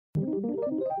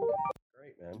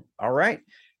Great, man. All right.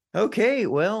 Okay.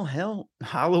 Well, hell,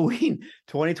 Halloween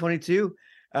 2022.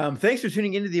 Thanks for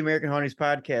tuning into the American Hauntings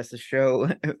Podcast, the show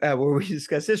where we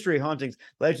discuss history, hauntings,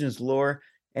 legends, lore,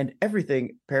 and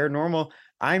everything paranormal.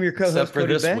 I'm your co-host, Except for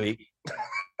Cody this Beck. week.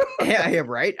 Yeah, I am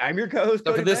right. I'm your co-host,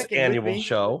 Except Cody for this Beck, and with annual me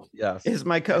show. Yes. is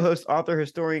my co-host, author,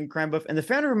 historian, crime buff, and the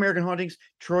founder of American Hauntings,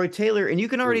 Troy Taylor. And you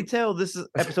can already tell this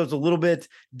episode's a little bit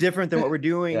different than what we're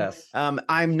doing. Yes.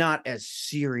 I'm not as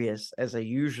serious as I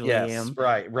usually am.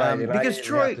 Right. And because I didn't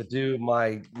Troy have to do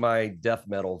my death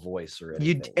metal voice or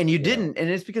anything. You didn't, and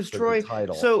it's because Troy.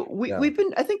 So we've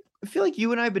been. I feel like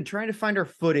you and I have been trying to find our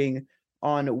footing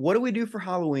on what do we do for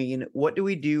Halloween, what do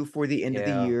we do for the end of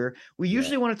the year. We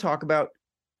usually want to talk about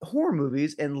horror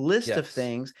movies and list of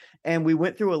things, and we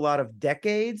went through a lot of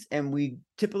decades, and we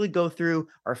typically go through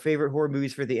our favorite horror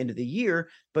movies for the end of the year.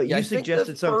 But you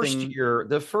suggested something.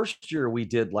 The first year we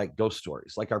did like ghost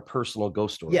stories, like our personal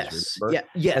ghost stories. Yes, remember?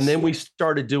 yes. And then we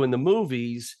started doing the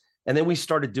movies, and then we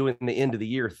started doing the end of the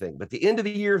year thing. But the end of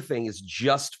the year thing is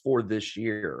just for this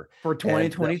year, for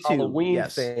 2022. The Halloween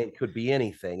thing could be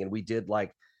anything, and we did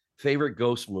like favorite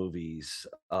ghost movies,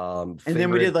 and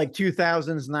then we did like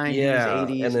 2000s, 90s,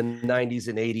 80s, and then 90s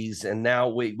and 80s, and now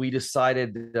we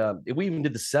decided we even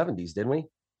did the 70s, didn't we?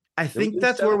 I think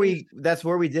that's where we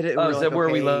did it. Is that where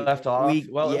we left off? We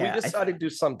decided to do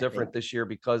something different this year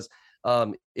because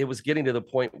it was getting to the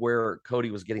point where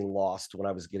Cody was getting lost when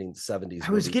I was getting 70s.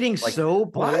 I was getting like, so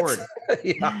bored.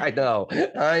 Yeah, I know.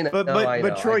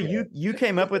 But Troy, you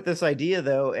came up with this idea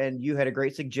though, and you had a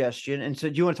great suggestion. And so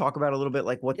do you want to talk about a little bit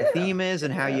like what the theme is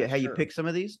and how you pick some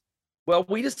of these? Well,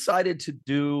 we decided to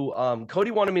do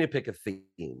Cody wanted me to pick a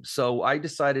theme. So I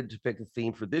decided to pick a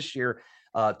theme for this year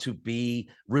to be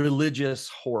religious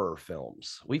horror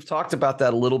films. We've talked about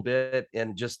that a little bit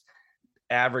in just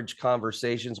average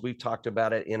conversations. We've talked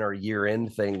about it in our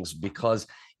year-end things because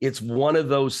it's one of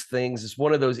those things.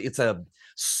 It's a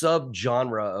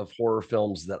subgenre of horror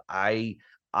films that I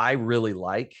really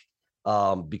like.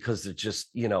 Because they're just,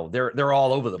 they're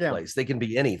all over the place. They can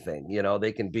be anything,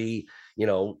 they can be,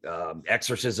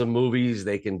 exorcism movies,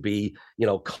 they can be,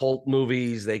 cult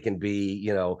movies, they can be,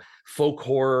 folk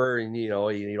horror, and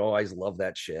you always love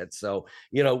that shit. So,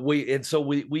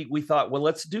 we thought, well,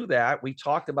 let's do that. We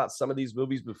talked about some of these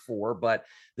movies before, but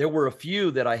there were a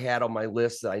few that I had on my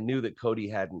list that I knew that Cody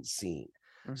hadn't seen.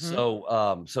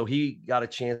 Mm-hmm. So he got a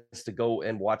chance to go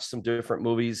and watch some different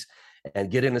movies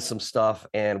and get into some stuff.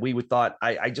 And we thought,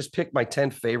 I just picked my 10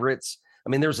 favorites.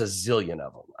 I mean, there's a zillion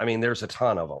of them. I mean, there's a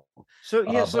ton of them. So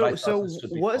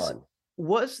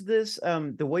was this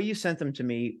the way you sent them to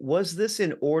me, was this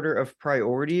in order of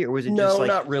priority, or was it just like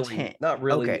not really 10? Not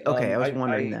really. Okay. I was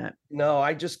wondering that. No,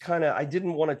 I just I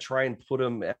didn't want to try and put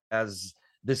them as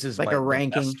this is like a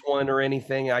ranking best one or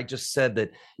anything. I just said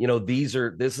that,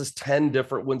 this is 10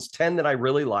 different ones, 10 that I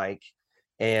really like,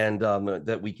 and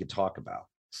that we could talk about.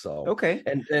 So okay,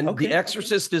 and The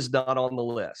Exorcist is not on the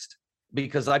list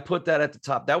because I put that at the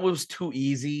top. That was too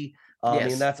easy.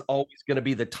 And that's always going to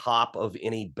be the top of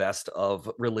any best of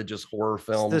religious horror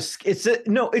film. It's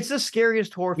the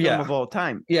scariest horror film of all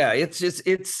time. Yeah,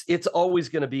 it's always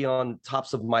going to be on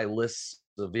tops of my lists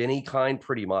of any kind,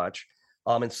 pretty much.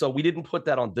 And so we didn't put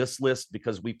that on this list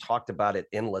because we've talked about it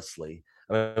endlessly.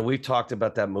 I mean, we've talked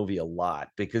about that movie a lot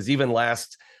because even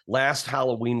last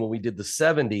Halloween when we did the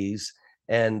 70s.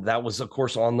 And that was, of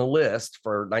course, on the list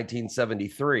for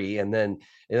 1973. And then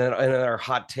our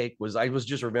hot take was,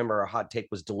 our hot take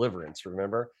was Deliverance.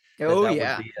 Remember? Oh,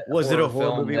 yeah. Was it a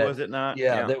horror movie? Was it not?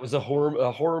 Yeah, that was a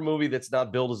horror movie that's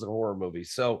not billed as a horror movie.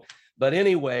 So, but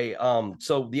anyway,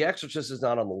 so The Exorcist is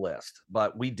not on the list,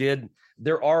 but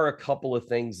there are a couple of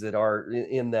things that are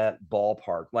in that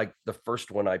ballpark, like the first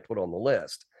one I put on the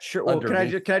list. Sure. Well, can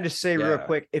I just say real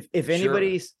quick, if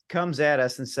anybody comes at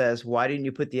us and says, why didn't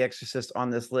you put The Exorcist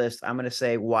on this list? I'm going to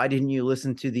say, why didn't you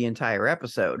listen to the entire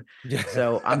episode?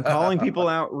 So I'm calling people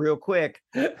out real quick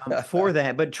for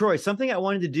that. But Troy, something I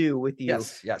wanted to do with you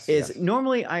is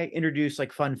normally I introduce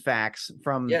like fun facts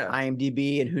from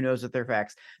IMDb and who knows if they're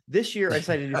facts. This year I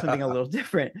decided to do something a little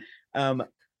different.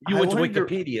 You went to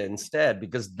Wikipedia instead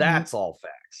because that's all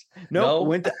facts. No,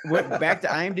 went back to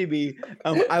IMDb.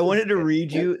 I wanted to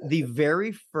read you the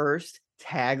very first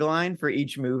tagline for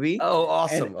each movie. Oh,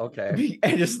 awesome. Okay.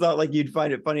 I just thought like you'd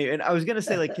find it funny. And I was gonna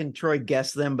say, like, can Troy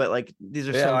guess them? But like these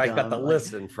are so I dumb. got the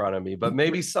list in front of me, but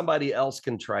maybe somebody else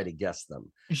can try to guess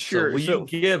them. Sure. So you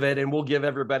give it and we'll give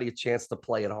everybody a chance to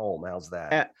play at home. How's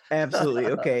that? Absolutely.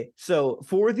 Okay. So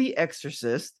for The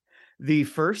Exorcist, the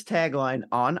first tagline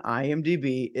on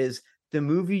IMDb is the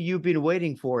movie you've been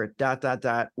waiting for, ...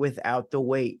 without the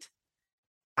wait.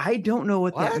 I don't know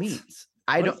what that means.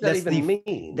 I What don't. does that even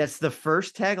mean? That's the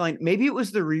first tagline. Maybe it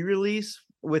was the re-release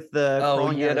with the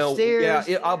crawling down the yeah,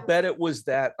 stairs. I'll bet it was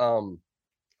that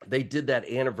they did that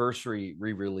anniversary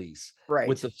re-release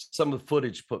with Right. some of the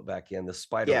footage put back in the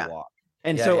spider Yeah. walk.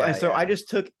 And Yeah, so yeah, and so I yeah. just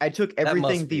took That everything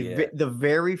must be it. the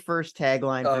very first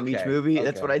tagline from each Okay, movie.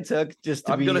 That's what okay. I took just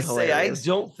to I'm be gonna say I hilarious.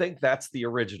 don't think that's the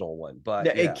original one, No, but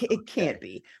yeah, it can't okay.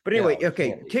 be. But anyway, No, it okay,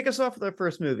 can't be. kick us off with our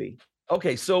first movie.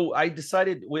 Okay, so I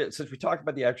decided since we talked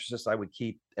about The Exorcist, I would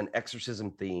keep an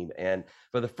exorcism theme. And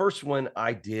for the first one,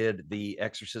 I did The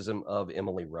Exorcism of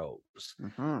Emily Rose.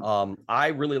 Mhm. I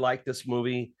really like this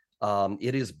movie.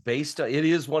 It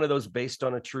is one of those based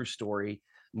on a true story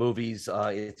movies.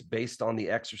 It's based on the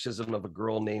exorcism of a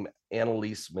girl named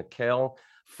Anneliese Michel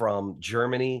from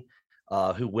Germany,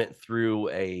 who went through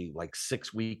a like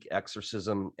 6-week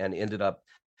exorcism and ended up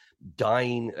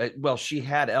dying. Well, she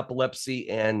had epilepsy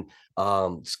and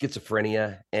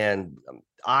schizophrenia, and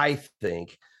I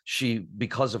think she,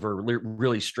 because of her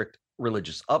really strict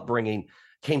religious upbringing,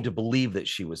 came to believe that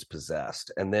she was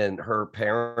possessed. And then her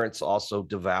parents, also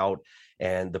devout,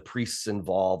 and the priests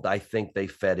involved, I think they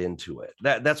fed into it.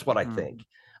 That's what I think.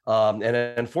 And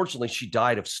unfortunately, she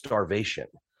died of starvation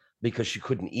because she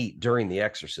couldn't eat during the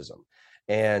exorcism.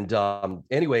 And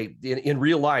anyway, in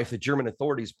real life, the German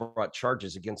authorities brought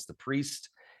charges against the priest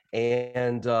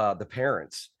and the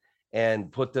parents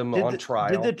and put them on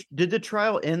trial. Did the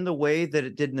trial end the way that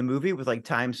it did in the movie with like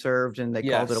time served and they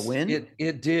called it a win?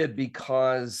 It did,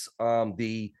 because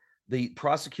the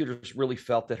prosecutors really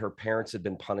felt that her parents had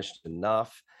been punished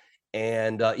enough.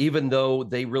 And even though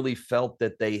they really felt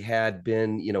that they had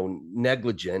been,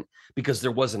 negligent, because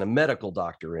there wasn't a medical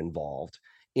doctor involved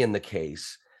in the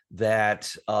case,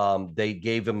 that they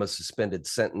gave him a suspended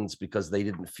sentence because they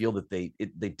didn't feel that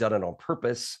they'd done it on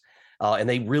purpose. And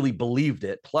they really believed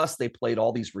it. Plus, they played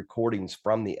all these recordings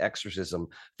from the exorcism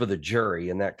for the jury,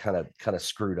 and that kind of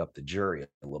screwed up the jury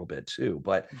a little bit too.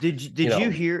 But did you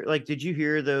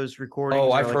hear those recordings?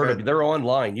 Oh, I've heard of them. They're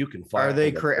online. You can find. Are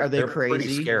they crazy?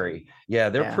 Pretty scary. Yeah,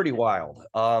 they're pretty wild.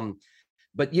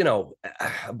 But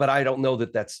but I don't know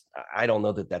that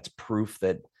that's proof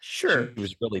that she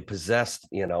was really possessed.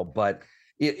 But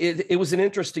it was an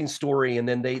interesting story, and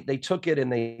then they took it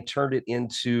and they turned it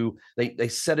into they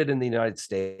set it in the United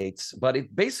States, but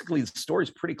it basically the story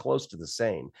is pretty close to the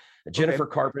same. Jennifer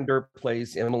Carpenter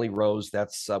plays Emily Rose.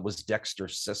 That's was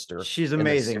Dexter's sister. She's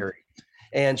amazing.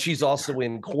 And she's also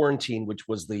in Quarantine, which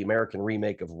was the American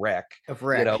remake of Rec.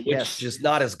 Which is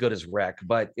not as good as Rec,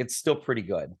 but it's still pretty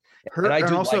good. I've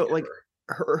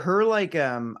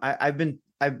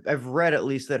read at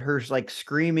least that her like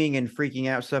screaming and freaking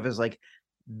out stuff is like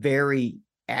very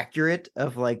accurate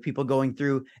of like people going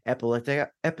through epileptic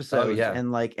episodes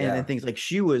and things. Like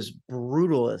she was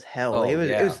brutal as hell. It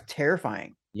was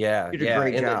terrifying. Yeah, she did a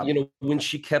great job. When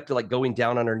she kept like going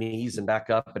down on her knees and back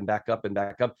up and back up and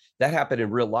back up, that happened in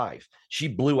real life. She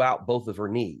blew out both of her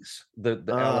knees. The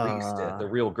Anneliese did, the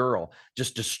real girl,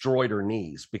 just destroyed her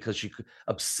knees because she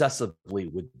obsessively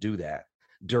would do that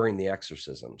during the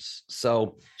exorcisms.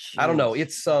 So I don't know.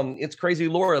 It's crazy.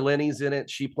 Laura Linney's in it.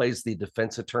 She plays the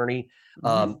defense attorney.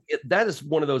 That is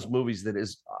one of those movies that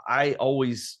is, I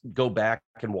always go back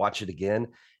and watch it again.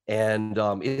 And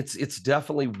it's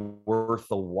definitely worth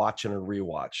a watch and a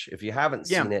rewatch. If you haven't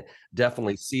seen it,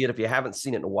 definitely see it. If you haven't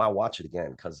seen it in a while, watch it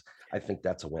again, because I think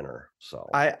that's a winner. So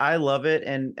I love it.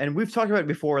 And we've talked about it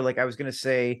before. Like I was going to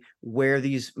say where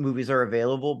these movies are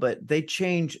available, but they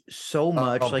change so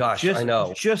much. I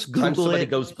know. Just Google somebody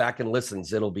goes back and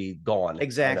listens, it'll be gone.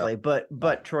 Exactly.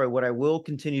 But Troy, what I will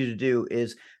continue to do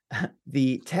is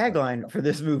the tagline for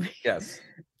this movie. Yes.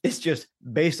 It's just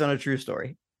based on a true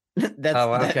story.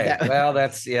 Okay. Well,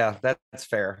 that's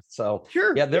fair. So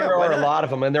sure. Yeah, there are a lot of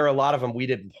them, and there are a lot of them we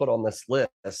didn't put on this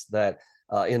list that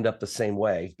end up the same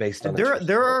way based on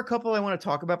there are a couple I want to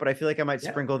talk about, but I feel like I might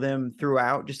sprinkle them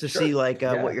throughout just to see like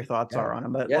what your thoughts are on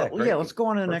them. But let's go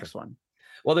on to the next one.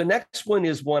 Well, the next one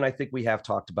is one I think we have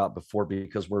talked about before,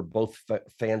 because we're both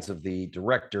fans of the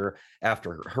director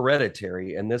after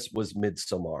Hereditary, and this was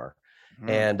Midsommar.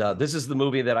 And this is the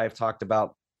movie that I've talked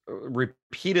about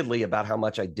repeatedly about how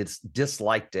much I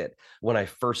disliked it when I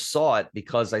first saw it,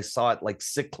 because I saw it like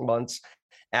 6 months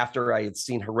after I had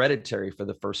seen Hereditary for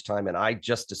the first time, and I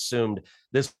just assumed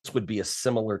this would be a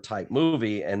similar type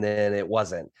movie, and then it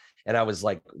wasn't. And I was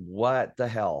like, "What the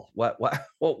hell?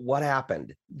 What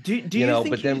happened?" Do you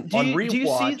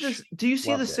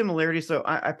see the similarities? So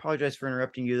I apologize for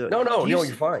interrupting you. No, you're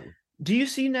fine. Do you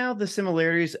see now the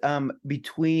similarities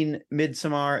between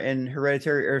Midsommar and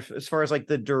Hereditary, or as far as like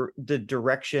the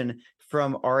direction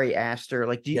from Ari Aster?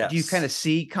 Like, do you kind of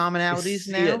see commonalities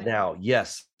now? It now,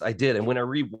 yes, I did. And when I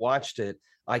rewatched it,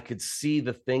 I could see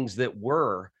the things that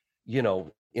were,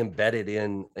 embedded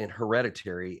in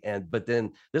Hereditary. But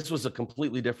then this was a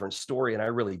completely different story, and I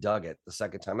really dug it the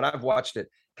second time. And I've watched it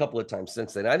a couple of times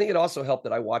since then. I think it also helped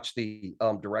that I watched the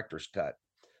director's cut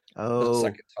the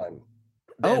second time.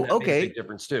 Oh, okay. Makes a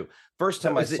difference too. First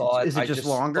time I saw it, is it just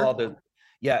longer?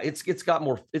 It's got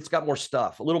more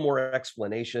stuff, a little more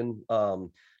explanation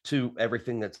to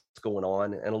everything that's going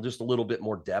on, and just a little bit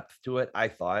more depth to it, I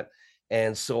thought.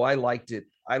 And so I liked it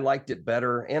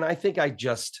better. And I think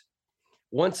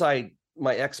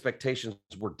my expectations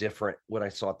were different when I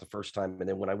saw it the first time. And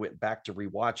then when I went back to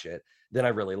rewatch it, then I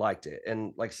really liked it.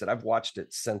 And like I said, I've watched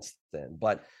it since then,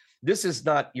 but this is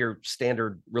not your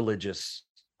standard religious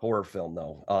horror film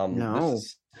though. No. This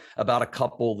is about a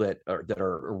couple that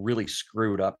are a really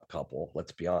screwed up couple,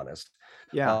 let's be honest.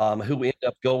 Yeah. Who end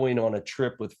up going on a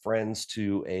trip with friends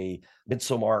to a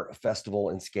Midsommar festival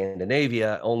in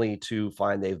Scandinavia, only to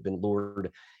find they've been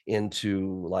lured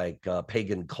into like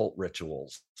pagan cult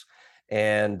rituals.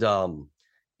 And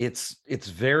it's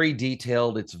very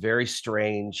detailed, it's very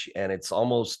strange, and it's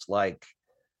almost like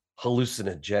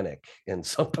hallucinogenic in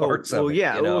some parts of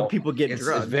it. People get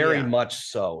drugged. It's very much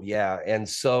so, yeah. And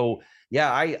so,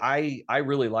 yeah, I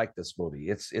really like this movie.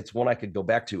 It's one I could go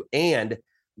back to. And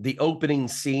the opening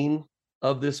scene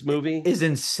of this movie is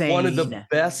insane. One of the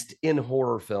best in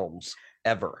horror films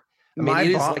ever. I mean, it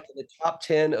is like in the top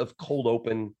 10 of cold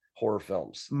open horror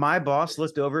films. My boss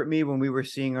looked over at me when we were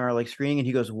seeing our screening, and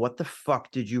he goes, "What the fuck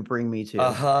did you bring me to?"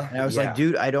 And I was like,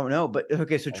 "Dude, I don't know." But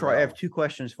okay, so Troy, I have two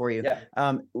questions for you.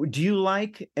 Yeah. Do you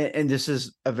like, and this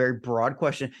is a very broad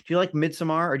question, do you like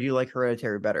Midsommar or do you like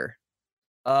Hereditary better?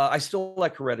 I still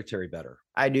like Hereditary better.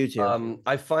 I do too.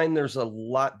 I find there's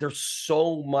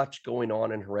so much going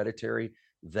on in Hereditary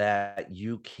that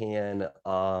you can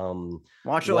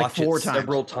watch it like four times,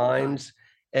 several times.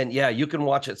 And yeah, you can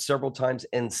watch it several times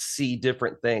and see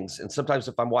different things. And sometimes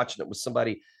if I'm watching it with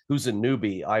somebody who's a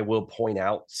newbie, I will point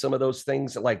out some of those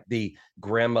things, like the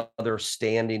grandmother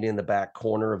standing in the back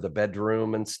corner of the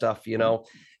bedroom and stuff,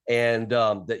 and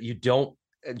that you don't,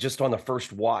 just on the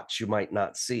first watch, you might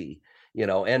not see,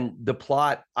 and the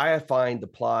plot, I find the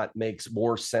plot makes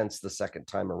more sense the second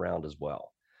time around as well.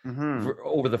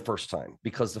 Over the first time,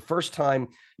 because the first time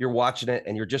you're watching it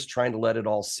and you're just trying to let it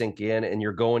all sink in, and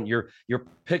you're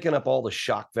picking up all the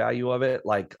shock value of it,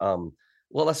 like well,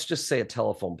 let's just say a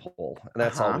telephone pole, and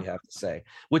that's all we have to say,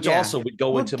 which also would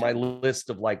go into my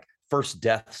list of like first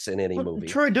deaths in any movie.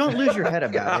 Troy, don't lose your head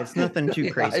about it. It's nothing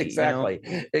too crazy.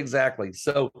 Exactly.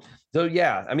 So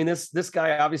yeah, I mean, this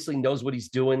guy obviously knows what he's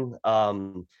doing.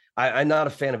 I'm not a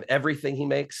fan of everything he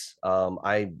makes.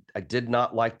 I did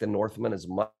not like The Northman as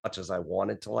much as I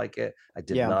wanted to like it. I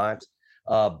did not.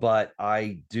 But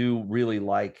I do really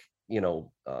like,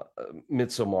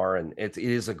 Midsommar, and it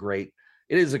is a great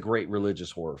religious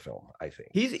horror film, I think.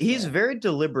 He's very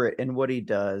deliberate in what he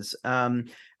does. I'm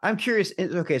curious.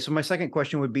 Okay, so my second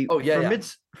question would be,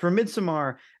 for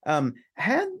Midsommar,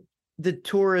 had the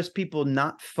tourist people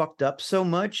not fucked up so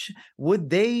much, would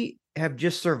they have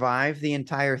just survived the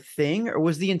entire thing, or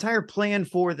was the entire plan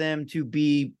for them to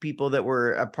be people that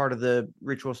were a part of the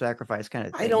ritual sacrifice kind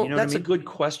of thing? That's a good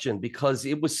question, because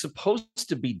it was supposed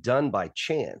to be done by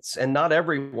chance, and not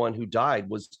everyone who died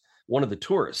was one of the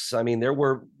tourists. I mean, there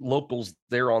were locals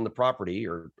there on the property,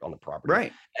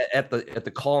 right at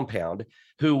the compound,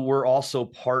 who were also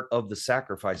part of the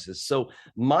sacrifices. So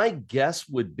my guess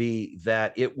would be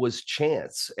that it was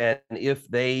chance, and if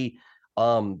they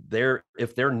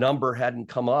if their number hadn't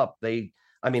come up,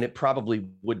 it probably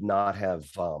would not have,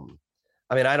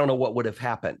 I don't know what would have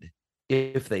happened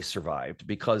if they survived,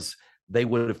 because they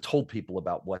would have told people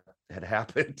about what had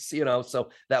happened, so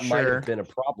that might have been a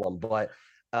problem. But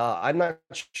I'm not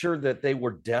sure that they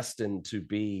were destined to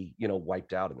be,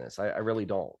 wiped out in this. I really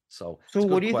don't. So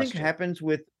what do you think happens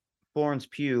with Florence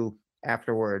Pugh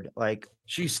afterward? Like,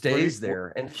 she stays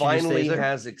there and finally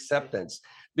has acceptance,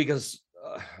 because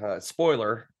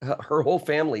spoiler, her whole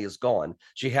family is gone.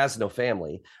 She has no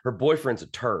family. Her boyfriend's a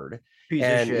turd,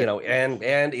 and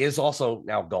and is also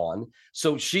now gone.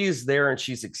 So she's there, and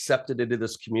she's accepted into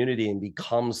this community and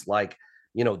becomes like,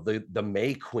 the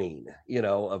May Queen,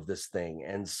 of this thing.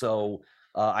 And so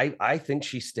I think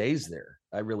she stays there.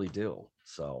 I really do.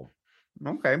 So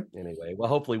okay. Anyway, well,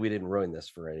 hopefully we didn't ruin this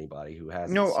for anybody who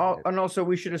hasn't. And also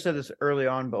we should have said this early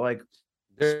on, but like,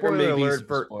 spoiler alert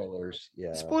for spoilers.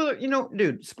 Yeah. Spoiler,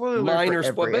 dude, spoiler alert. Minor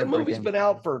spoiler. That movie's been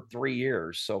out for 3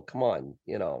 years, so come on,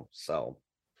 so.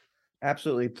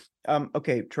 Absolutely.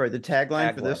 Okay, Troy, the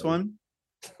tagline for this one: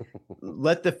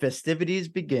 "Let the festivities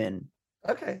begin."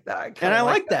 Okay, I And kind I of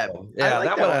like like that that. one. I Yeah, like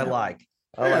that that one I one. like.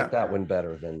 I Yeah. like that one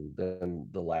better than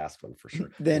the last one for sure.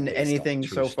 Than Based on a anything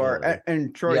true so far. story.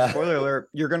 And Troy, Yeah. spoiler alert,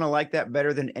 you're gonna like that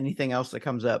better than anything else that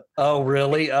comes up Oh,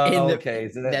 really? in Oh, the okay.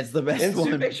 So that that's the best and so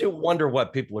it one. makes you wonder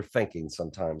what people are thinking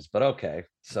sometimes. But okay.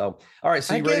 So, all right.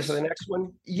 So I you ready for the guess, next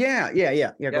one? yeah,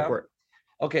 go Yeah. for it.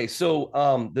 Okay, so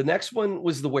the next one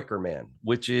was The Wicker Man,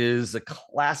 which is a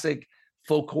classic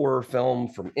folk horror film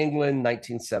from England,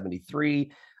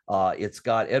 1973. It's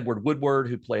got Edward Woodward,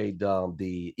 who played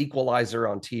the Equalizer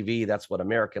on TV. That's what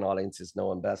American audiences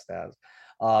know him best as.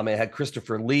 It had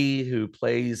Christopher Lee, who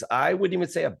plays, I wouldn't even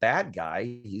say a bad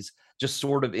guy. He's just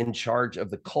sort of in charge of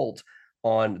the cult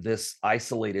on this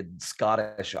isolated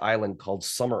Scottish island called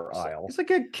Summer Isle. It's like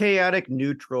a chaotic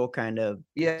neutral kind of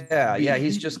Yeah,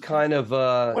 he's just kind of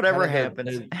whatever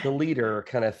happens. the leader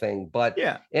kind of thing. But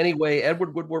Yeah. anyway,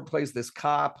 Edward Woodward plays this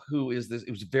cop who is this, it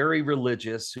was very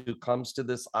religious, who comes to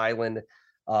this island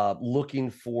looking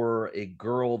for a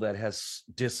girl that has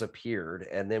disappeared.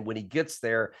 And then when he gets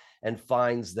there and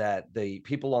finds that the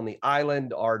people on the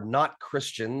island are not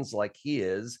Christians like he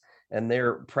is, and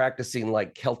they're practicing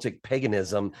like Celtic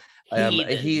paganism,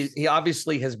 he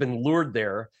obviously has been lured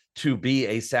there to be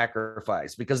a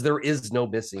sacrifice because there is no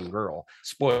missing girl.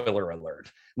 Spoiler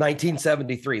alert.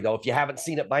 1973, though, if you haven't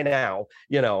seen it by now,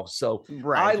 So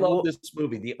Right. I love this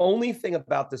movie. The only thing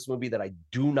about this movie that I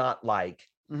do not like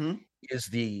is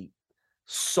the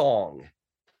song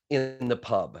in the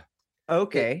pub.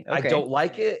 Okay. I don't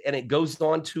like it, and it goes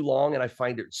on too long, and I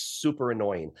find it super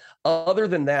annoying. Other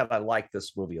than that, I like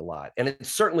this movie a lot, and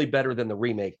it's certainly better than the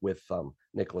remake with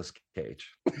Nicolas Cage.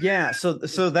 Yeah, so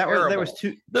that was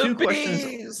two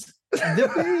questions. The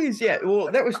bees, yeah.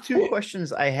 Well, that was two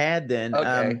questions I had then.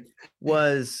 Okay.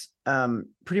 Was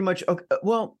pretty much okay.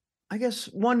 Well, I guess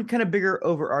one kind of bigger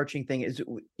overarching thing is,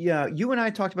 yeah, you and I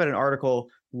talked about an article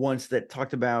once that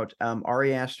talked about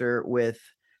Ari Aster with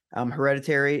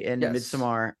Hereditary and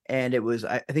Midsommar, and it was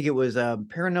I think it was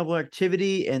Paranormal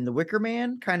Activity and The Wicker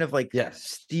Man, kind of like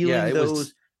stealing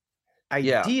those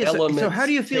ideas. So how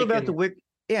do you feel about the Wicker?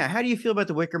 Yeah, how do you feel about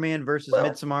The Wicker Man versus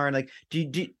Midsommar? And like,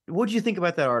 what do you think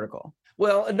about that article?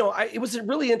 Well, no, it was a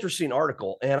really interesting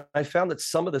article, and I found that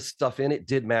some of the stuff in it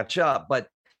did match up, but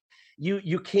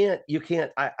you can't.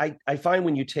 I find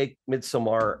when you take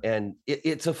Midsommar and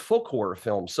it's a folk horror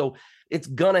film, so it's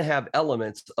gonna have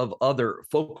elements of other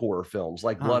folk horror films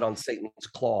like Blood on Satan's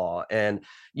Claw, and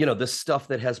this stuff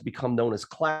that has become known as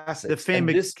classics. The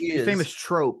famous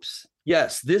tropes.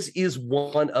 Yes, this is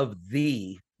one of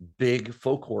the big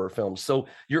folk horror films. So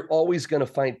you're always going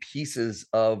to find pieces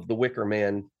of The Wicker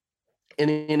Man in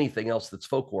anything else that's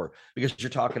folk horror, because you're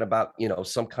talking about,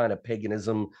 some kind of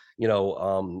paganism,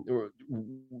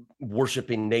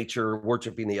 worshiping nature,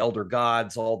 worshiping the elder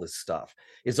gods, all this stuff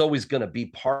is always going to be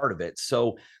part of it.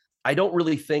 So I don't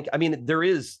really think, there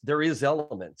is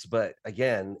elements, but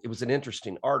again, it was an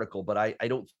interesting article, but I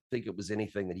don't think it was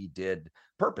anything that he did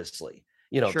purposely,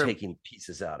 taking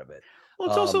pieces out of it. Well,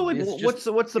 it's also like, what's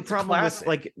the problem with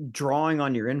like drawing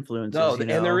on your influences? No, and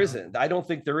there isn't. I don't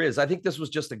think there is. I think this was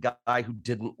just a guy who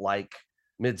didn't like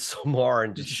Midsommar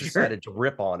and just decided to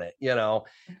rip on it,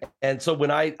 And so when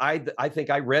I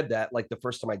think I read that like the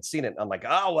first time I'd seen it, I'm like,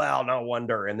 oh well, no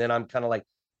wonder. And then I'm kind of like,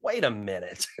 wait a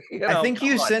minute. I think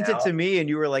you sent it to me and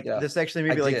you were like, this actually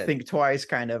made me like think twice,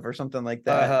 kind of, or something like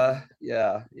that.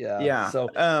 Yeah. So,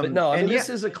 but no, this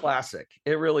is a classic.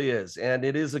 It really is. And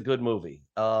it is a good movie.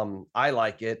 I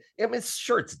like it.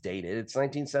 Sure, it's dated. It's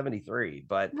 1973,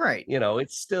 but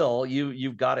it's still,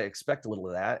 you've got to expect a little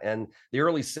of that. And the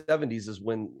early 70s is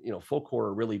when, folk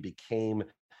horror really became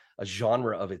a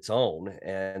genre of its own,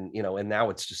 and now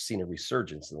it's just seen a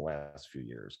resurgence in the last few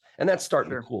years, and that's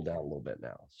starting to cool down a little bit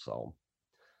now. So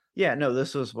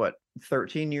this was what,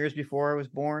 13 years before I was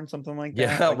born, something like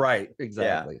that. Yeah, right,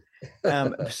 exactly.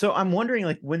 So I'm wondering,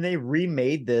 like, when they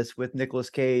remade this with Nicolas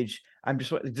Cage,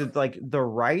 did like the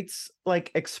rights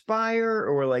like expire,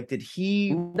 or like did he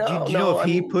do you know if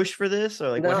he pushed for this,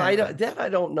 or like I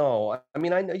don't know. I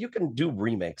know you can do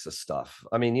remakes of stuff.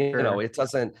 It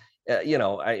doesn't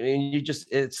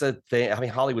it's a thing.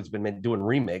 Hollywood's been doing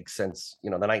remakes since, the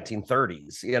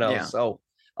 1930s, So,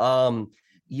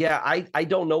 I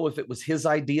don't know if it was his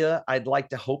idea. I'd like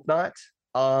to hope not.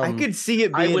 I could see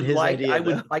it being his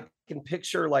idea. I can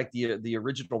picture like the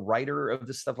original writer of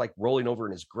this stuff, like rolling over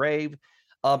in his grave.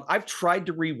 I've tried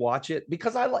to rewatch it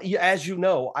because I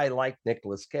like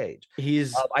Nicolas Cage.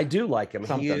 I do like him.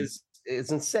 Something. He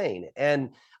is insane. And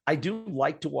I do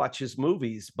like to watch his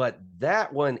movies, but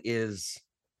that one is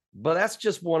But that's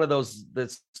just one of those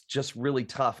that's just really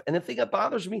tough. And the thing that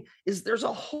bothers me is there's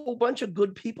a whole bunch of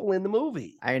good people in the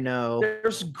movie. I know.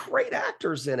 There's great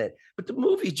actors in it, but the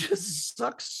movie just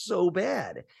sucks so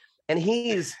bad. And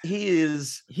he's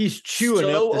chewing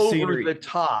so up the over scenery. the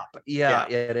top. Yeah,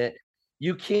 in it.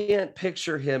 You can't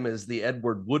picture him as the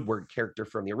Edward Woodward character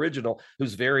from the original,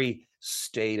 who's very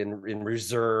staid and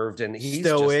reserved, and he's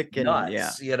stoic just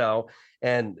nuts, you know.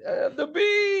 And the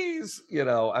bees, you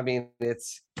know. I mean,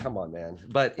 come on, man.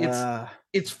 But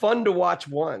it's fun to watch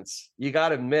once. You got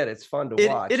to admit, it's fun to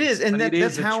watch. It is, and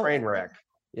that's a train wreck.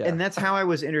 Yeah. And that's how I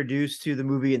was introduced to the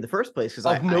movie in the first place.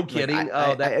 Because no kidding.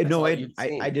 I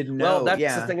didn't know. Well,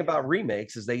 that's the thing about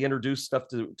remakes is they introduce stuff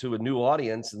to a new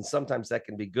audience, and sometimes that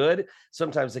can be good,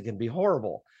 sometimes it can be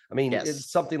horrible. I mean,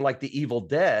 it's something like The Evil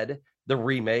Dead, the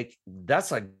remake.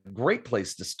 That's a great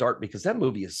place to start because that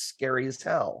movie is scary as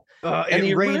hell. And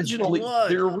the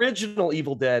original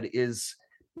Evil Dead is.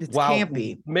 It's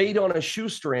campy, made on a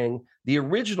shoestring. The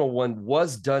original one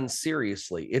was done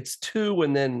seriously. It's 2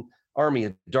 and then Army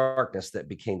of Darkness that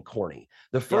became corny.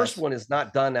 The first one is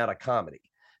not done out of comedy,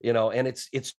 you know, and it's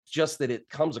just that it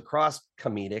comes across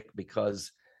comedic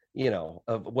because, you know,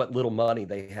 of what little money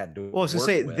they had to work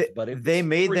with. But they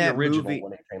made that movie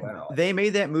when it came out. They made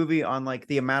that movie on like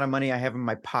the amount of money I have in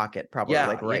my pocket, probably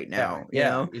now. You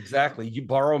know? Exactly. You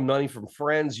borrow money from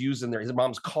friends using his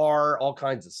mom's car, all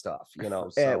kinds of stuff, you know.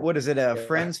 So, what is it?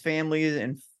 Friends, families,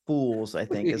 and fools, I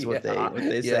think is what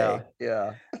they say.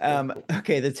 Yeah.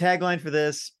 Okay, the tagline for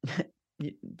this,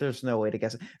 there's no way to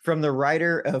guess it. From the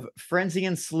writer of Frenzy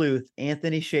and Sleuth,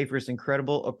 Anthony Schaefer's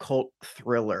incredible occult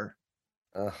thriller.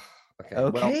 Okay.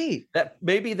 Well,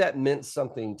 that meant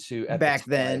something to back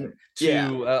then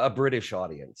to a British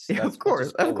audience. Of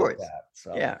course.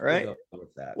 So yeah, right.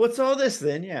 With that. What's all this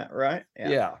then? Yeah, right.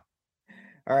 Yeah.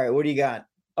 All right. What do you got?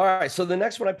 All right. So the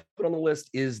next one I put on the list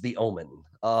is The Omen.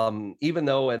 Even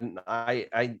though, and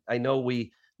I know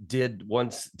we did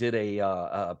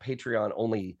a Patreon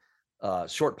only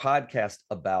short podcast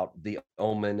about The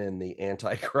Omen and the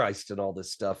Antichrist and all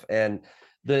this stuff, and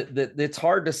it's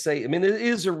hard to say. I mean, it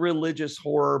is a religious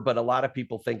horror, but a lot of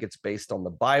people think it's based on the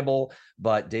Bible.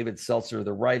 But David Seltzer,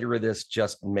 the writer of this,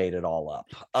 just made it all up.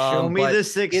 Show me the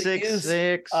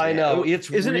 666. I know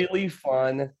it's really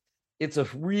fun. It's a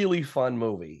really fun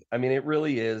movie. I mean, it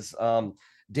really is.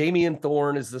 Damien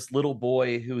Thorne is this little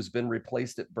boy who's been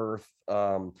replaced at birth.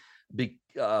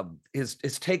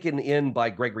 Is taken in by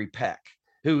Gregory Peck,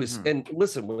 who's and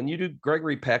listen, when you do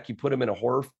Gregory Peck, you put him in a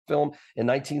horror film in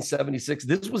 1976.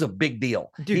 This was a big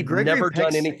deal. Dude, He'd never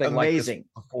done anything like this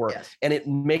before, and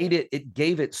it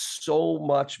gave it so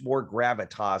much more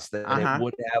gravitas than it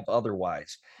would have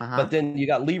otherwise. But then you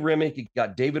got Lee Remick, you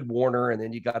got David Warner, and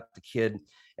then you got the kid.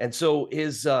 And so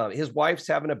his wife's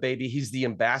having a baby. He's the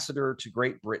ambassador to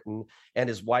Great Britain, and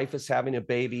his wife is having a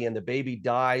baby, and the baby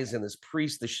dies. And this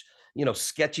priest,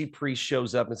 sketchy priest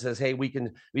shows up and says, "Hey, we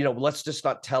can, let's just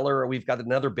not tell her we've got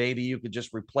another baby. You could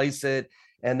just replace it."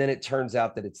 And then it turns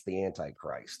out that it's the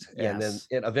Antichrist. Yes. And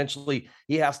then eventually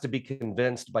he has to be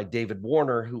convinced by David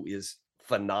Warner, who is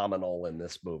phenomenal in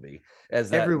this movie.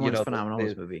 Everyone's phenomenal in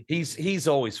this movie. He's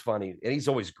always funny and he's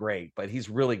always great, but he's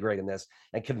really great in this,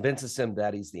 and convinces him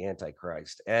that he's the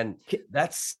Antichrist. And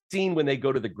that scene when they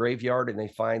go to the graveyard and they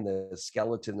find the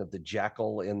skeleton of the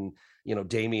jackal in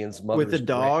Damien's mother's with the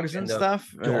dogs and stuff.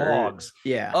 Dogs.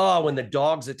 Yeah. Oh, when the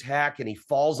dogs attack and he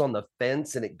falls on the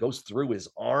fence and it goes through his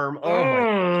arm. Oh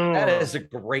my, that is a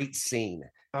great scene.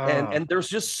 And there's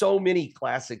just so many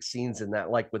classic scenes in that,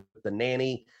 like with the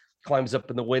nanny climbs up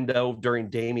in the window during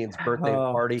Damien's birthday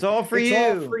party. It's all for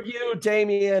you,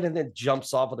 Damien, and then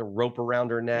jumps off with a rope around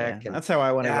her neck. And that's how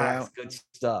I want to go out. It's good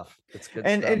stuff. It's good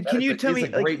stuff. And can you tell me,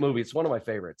 it's a great movie. It's one of my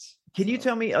favorites. Can you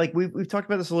tell me, like we've talked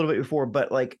about this a little bit before,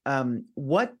 but like,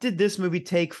 what did this movie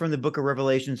take from the Book of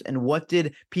Revelations, and what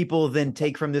did people then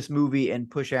take from this movie and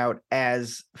push out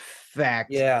as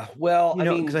fact? Yeah, well,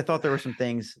 because I thought there were some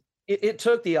things. It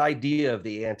took the idea of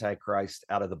the Antichrist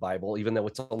out of the Bible, even though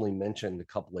it's only mentioned a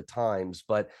couple of times.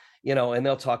 But, and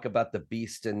they'll talk about the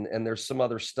beast and there's some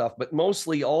other stuff, but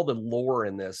mostly all the lore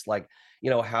in this, like,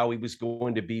 how he was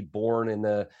going to be born in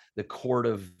the court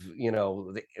of,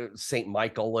 St.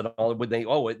 Michael and all. Would they?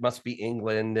 Oh, it must be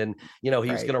England, and he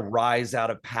was going to rise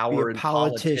out of power and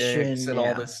politics and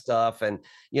all this stuff, and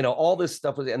all this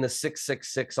stuff was, and the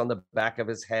 666 on the back of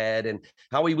his head, and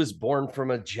how he was born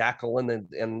from a jackal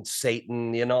and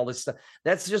Satan and all this stuff.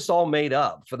 That's just all made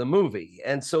up for the movie.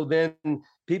 And so then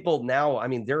people now,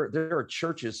 there are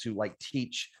churches who like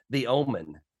teach The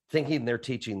Omen, thinking they're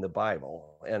teaching the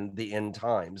Bible and the end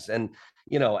times. And,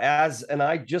 and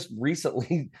I just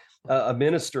recently, a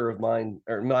minister of mine,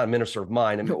 or not a minister of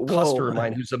mine, a customer of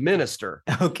mine who's a minister.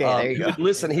 Okay, there you go.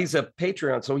 Listen, he's a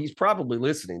Patreon, so he's probably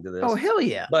listening to this. Oh, hell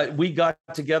yeah. But we got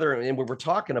together and we were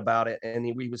talking about it, and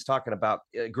he was talking about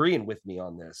agreeing with me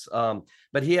on this.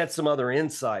 But he had some other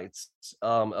insights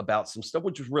about some stuff,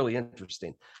 which was really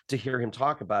interesting to hear him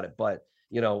talk about it. But,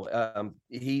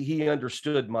 he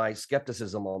understood my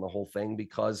skepticism on the whole thing,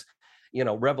 because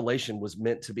Revelation was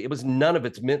meant to be, none of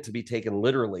it's meant to be taken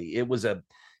literally. It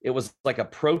was like a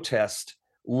protest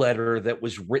letter that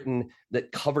was written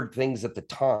that covered things at the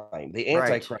time. The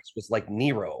Antichrist was like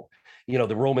Nero,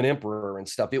 the Roman emperor and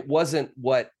stuff. It wasn't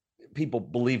what people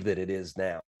believe that it is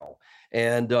now.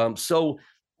 And so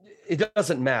it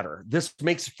doesn't matter. This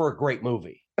makes for a great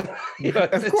movie.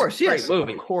 Of course, yes,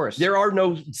 movie. Of course. There are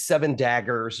no 7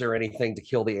 daggers or anything to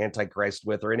kill the Antichrist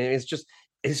with, or anything.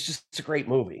 It's just a great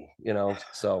movie,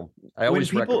 so I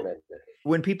always recommend it.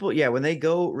 When people, when they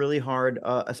go really hard,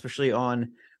 especially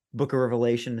on Book of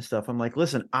Revelation and stuff, I'm like,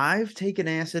 listen, I've taken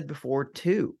acid before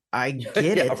too. I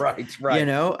get it. Right.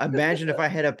 Imagine if I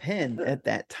had a pen at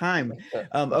that time.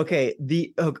 Okay.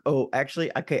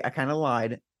 Actually, okay, I kind of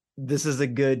lied. This is a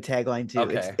good tagline too.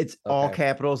 Okay. It's all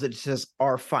capitals. It says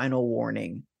 "Our final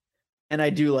warning," and I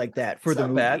do like that for the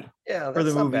movie. Bad. Yeah, for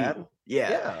the movie. Bad.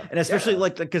 Yeah, and especially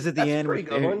because at the end, with,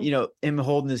 him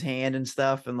holding his hand and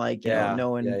stuff, and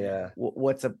knowing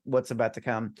what's about to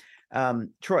come.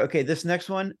 Troy, okay, this next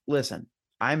one. Listen,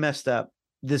 I messed up.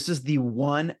 This is the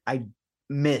one I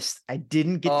missed. I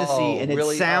didn't get to see, and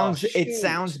really? it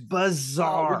sounds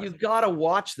bizarre. Well, you've got to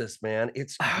watch this, man.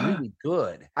 It's really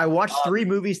good. I watched 3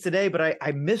 movies today, but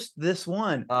I missed this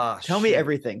one. Tell me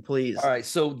everything, please. All right,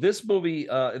 so this movie,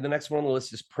 the next one on the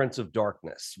list is Prince of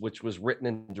Darkness, which was written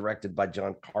and directed by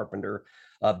John Carpenter.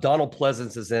 Donald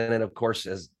Pleasance is in it, of course,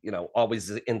 as always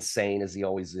insane as he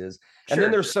always is. And then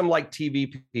there's some like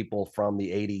TV people from the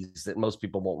 80s that most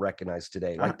people won't recognize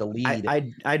today. Like the lead,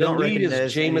 I don't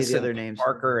recognize Jameson other names.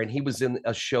 Parker, and he was in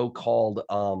a show called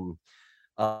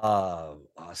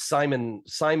Simon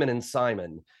and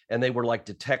Simon, and they were like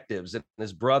detectives. And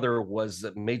his brother was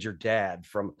Major Dad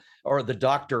or the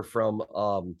doctor from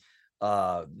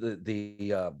what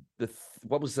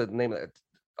was the name of it?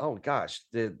 Oh gosh,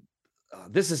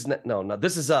 This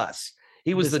Is Us.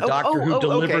 He was the doctor who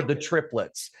delivered the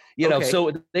triplets,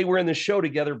 so they were in the show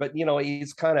together, but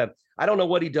he's kind of, I don't know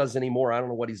what he does anymore. I don't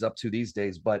know what he's up to these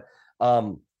days, but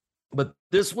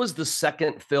this was the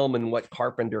second film in what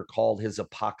Carpenter called his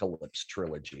Apocalypse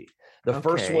trilogy. The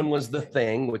first one was The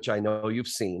Thing, which I know you've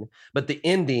seen, but the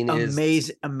ending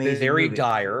is amazing, very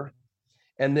dire.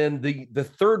 And then the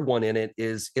third one in it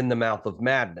is In the Mouth of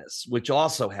Madness, which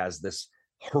also has this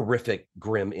horrific,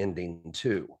 grim ending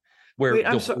too, where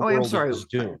I'm sorry.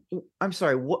 I'm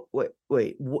sorry.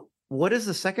 What is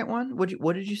the second one?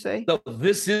 What did you say? So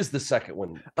this is the second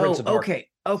one. Okay.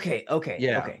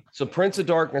 Yeah. Okay. So Prince of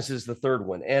Darkness is the third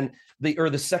one, and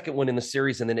the second one in the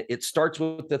series, and then it starts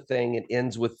with The Thing and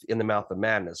ends with In the Mouth of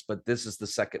Madness. But this is the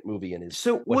second movie in his.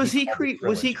 So was he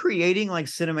creating like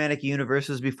cinematic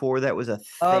universes before that was a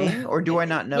thing, or do I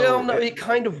not know? Well, no, it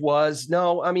kind of was.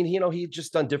 No, I mean, he'd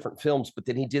just done different films, but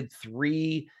then he did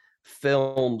 3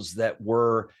 films that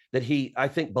he, I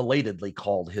think, belatedly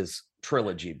called his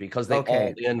trilogy, because they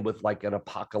all end with like an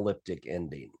apocalyptic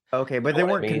ending. Okay, but they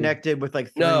weren't connected with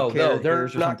like 3 no, they're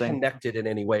not connected in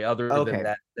any way other than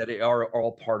that they are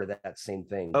all part of that same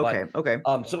thing. Okay.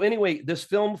 So anyway, this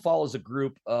film follows a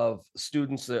group of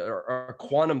students that are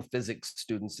quantum physics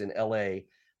students in LA,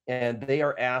 and they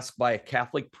are asked by a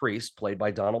Catholic priest played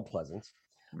by Donald Pleasance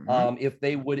if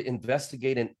they would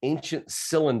investigate an ancient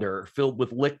cylinder filled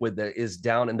with liquid that is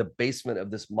down in the basement of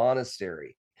this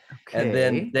monastery. Okay. And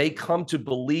then they come to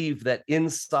believe that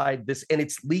inside this, and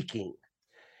it's leaking.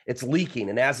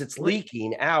 And as it's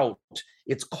leaking out,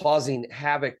 it's causing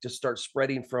havoc to start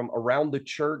spreading from around the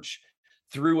church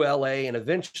through LA, and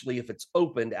eventually, if it's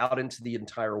opened, out into the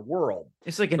entire world.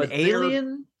 It's like an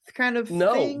alien kind of thing?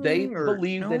 No, they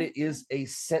believe that it is a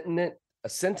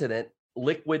sentient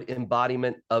liquid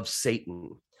embodiment of Satan.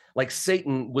 Like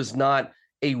Satan was not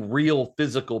a real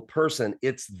physical person.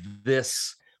 It's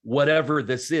this, whatever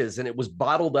this is, and it was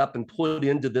bottled up and put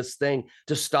into this thing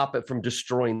to stop it from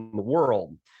destroying the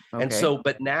world. And so,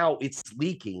 but now it's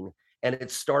leaking and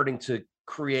it's starting to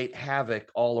create havoc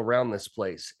all around this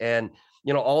place. And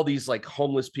all these like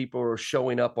homeless people are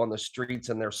showing up on the streets,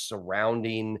 and they're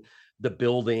surrounding the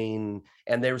building,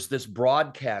 and there's this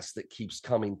broadcast that keeps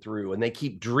coming through, and they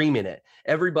keep dreaming it.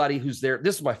 Everybody who's there,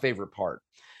 this is my favorite part.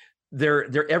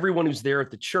 they're everyone who's there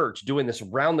at the church doing this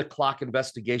round the clock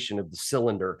investigation of the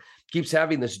cylinder keeps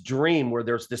having this dream where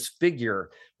there's this figure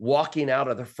walking out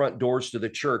of the front doors to the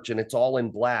church, and it's all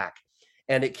in black,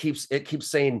 and it keeps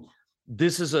saying,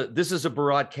 this is a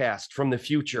broadcast from the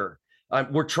future.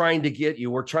 We're trying to get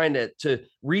you. We're trying to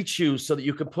reach you so that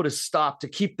you can put a stop to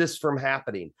keep this from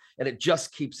happening. And it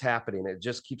just keeps happening. It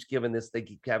just keeps giving this. They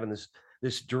keep having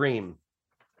this dream.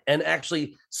 And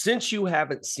actually, since you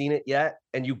haven't seen it yet,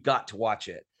 and you've got to watch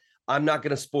it, I'm not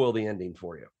going to spoil the ending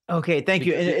for you. Okay, thank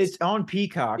you. And it's on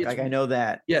Peacock. Like, I know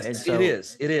that. Yes, so, it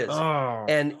is. It is. Oh,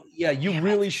 and yeah, you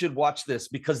really should watch this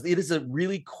because it is a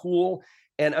really cool.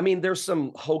 And I mean, there's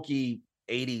some hokey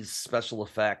 80s special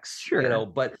effects, sure, you know,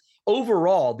 but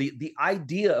overall, the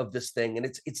idea of this thing, and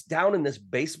it's down in this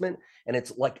basement, and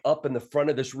it's like up in the front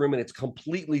of this room, and it's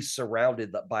completely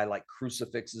surrounded by like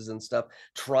crucifixes and stuff,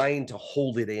 trying to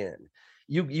hold it in.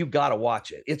 You got to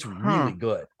watch it. It's really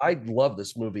good. I love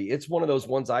this movie. It's one of those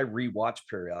ones I rewatch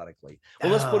periodically.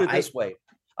 Well, let's put it this way.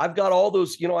 I've got all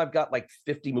those, you know, I've got like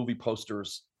 50 movie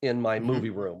posters in my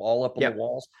movie room, all up on the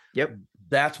walls. Yep.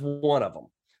 That's one of them.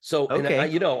 So, and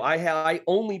I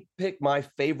only pick my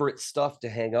favorite stuff to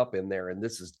hang up in there, and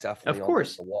this is definitely on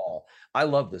the wall. I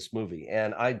love this movie,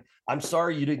 and I'm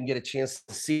sorry you didn't get a chance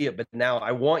to see it, but now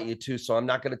I want you to, so I'm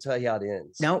not going to tell you how it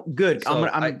ends. No, good. So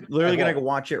I'm literally going to go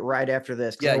watch it right after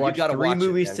this. Yeah, I watched you got 3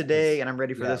 movies today, and I'm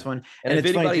ready for this one. And if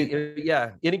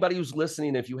anybody who's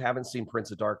listening, if you haven't seen Prince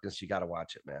of Darkness, you got to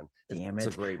watch it, man. It's a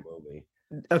great movie.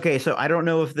 Okay, so I don't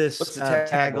know if this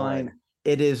tagline.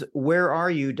 It is, where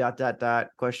are you, ...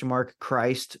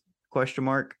 Christ, ?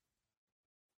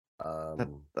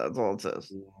 That's all it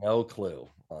says. No clue.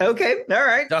 Okay, all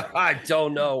right. I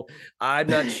don't know. I'm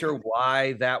not sure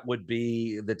why that would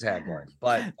be the tagline,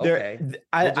 but okay,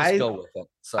 we'll just go with it.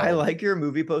 So I like your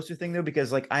movie poster thing though,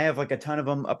 because like I have like a ton of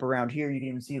them up around here. You can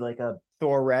even see like a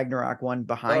Thor Ragnarok one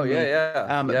behind me.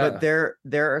 But there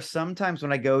are some times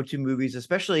when I go to movies,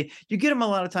 especially you get them a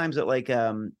lot of times at like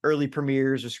early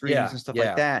premieres or screenings and stuff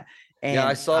like that. And,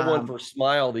 I saw one for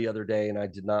Smile the other day, and I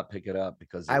did not pick it up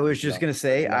because I was just gonna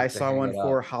say I saw one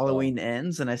for Halloween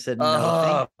Ends, and I said,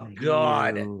 "No,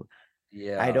 God,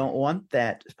 yeah, I don't want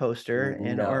that poster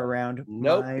in or around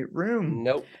my room."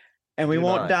 Nope. And we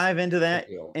won't dive into that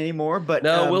anymore. But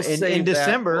we'll in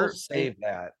December, we'll save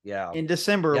that. Yeah, in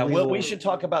December, we should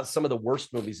talk about some of the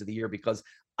worst movies of the year, because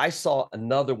I saw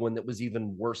another one that was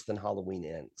even worse than Halloween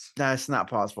Ends. That's not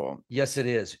possible. Yes, it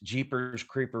is. Jeepers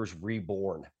Creepers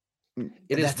Reborn.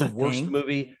 It is the worst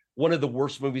movie, one of the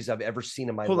worst movies I've ever seen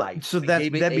in my life. So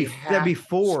that'd be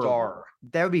 4. Star.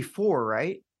 That would be 4,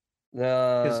 right?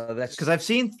 That's because I've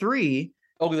seen 3.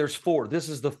 Oh, there's 4. This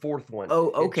is the 4th one.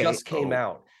 Oh, okay. It just came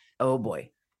out. Oh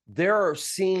boy. There are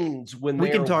scenes when we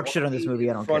can talk shit on this movie.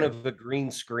 I don't care. In front of a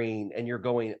green screen, and you're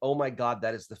going, "Oh my God,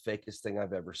 that is the fakest thing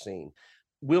I've ever seen."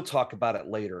 We'll talk about it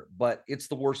later, but it's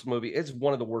the worst movie. It's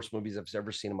one of the worst movies I've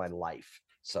ever seen in my life.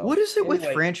 So what is it with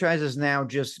franchises now?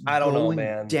 Just I don't know,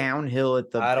 man. Downhill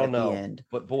at the end.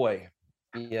 But boy,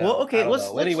 yeah. Well, okay.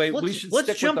 Let's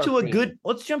jump to a good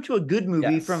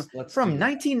movie from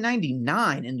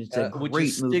 1999, and it's a great movie.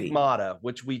 Stigmata,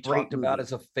 which we talked about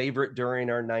as a favorite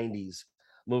during our 90s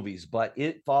movies, but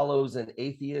it follows an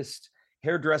atheist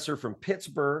hairdresser from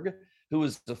Pittsburgh who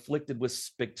is afflicted with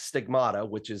stigmata,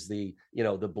 which is the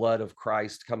blood of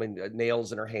Christ coming,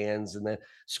 nails in her hands, and the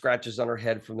scratches on her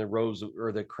head from the rose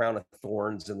or the crown of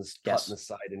thorns, and the cut in the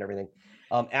side and everything.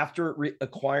 After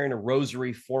acquiring a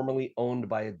rosary formerly owned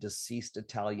by a deceased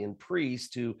Italian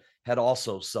priest who had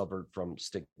also suffered from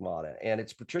stigmata, and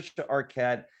it's Patricia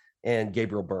Arquette and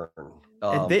Gabriel Byrne.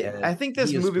 I think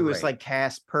this movie was like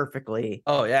cast perfectly.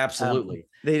 Oh, yeah, absolutely.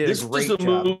 They did a great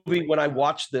job. Movie. When I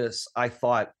watched this, I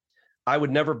thought, I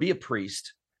would never be a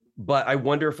priest, but I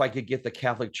wonder if I could get the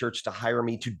Catholic Church to hire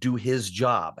me to do his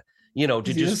job, to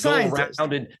just go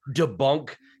around and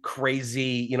debunk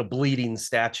crazy, bleeding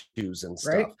statues and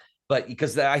stuff. Right? But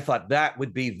because I thought that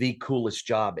would be the coolest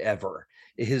job ever,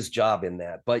 his job in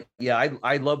that. But yeah,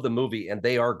 I love the movie, and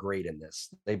they are great in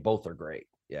this. They both are great.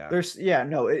 Yeah. It's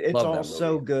all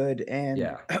so good. And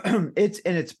it's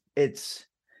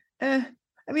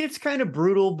kind of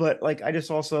brutal, but like,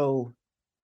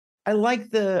 I like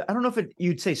I don't know if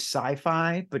you'd say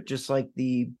sci-fi, but just like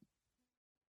the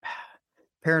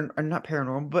not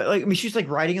paranormal, but like, she's like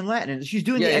writing in Latin, and she's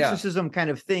doing the exorcism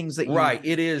kind of things that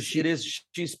it is.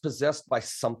 She's possessed by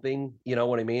something, you know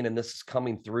what I mean? And this is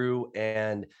coming through,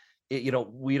 and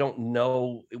we don't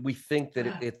know. We think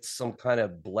that it's some kind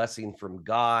of blessing from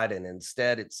God, and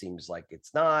instead it seems like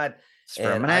it's not. It's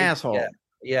from an asshole.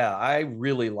 Yeah, I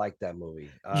really like that movie. You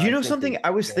I know think they something did I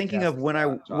a was thinking of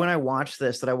fantastic when job. I watched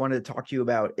this that I wanted to talk to you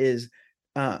about is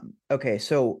okay,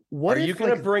 so Are what you if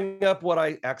gonna like bring up what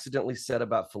I accidentally said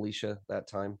about Felicia that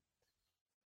time?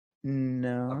 Okay,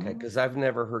 no. because I've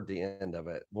never heard the end of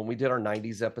it. When we did our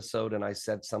 90s episode and I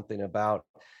said something about,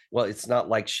 well, it's not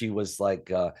like she was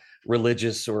like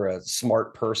religious or a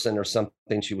smart person or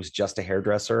something. She was just a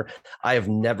hairdresser. I have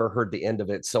never heard the end of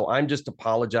it. So I'm just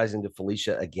apologizing to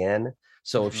Felicia again.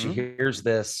 So if she Mhm. hears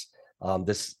this,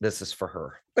 this is for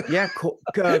her. Yeah,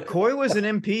 Coy was an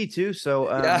MP too, so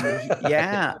Yeah.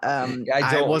 yeah, Yeah, I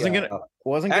I don't. wasn't Yeah. gonna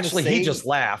wasn't gonna Actually, he say just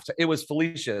laughed. It was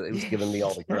Felicia who was giving me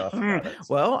all the gruff about it.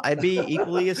 So. well, I'd be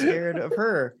equally as scared of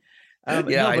her. Yeah,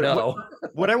 No, I but know.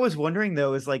 what I was wondering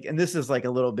though is like, and this is like a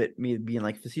little bit me being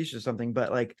like facetious or something,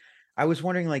 but like I was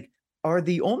wondering like, are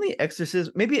the only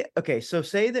exorcisms maybe okay? So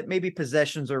say that maybe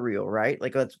possessions are real, right?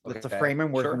 Like that's a Okay. frame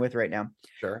I'm working Sure. with right now.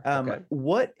 Sure. Okay.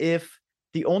 What if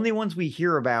the only ones we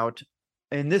hear about,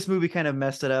 and this movie kind of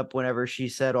messed it up whenever she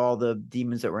said all the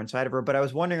demons that were inside of her, but I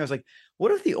was wondering, I was like,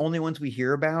 what if the only ones we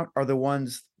hear about are the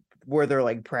ones where they're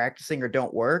like practicing or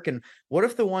don't work? And what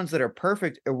if the ones that are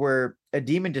perfect are where a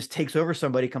demon just takes over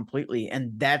somebody completely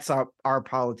and that's our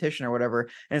politician or whatever?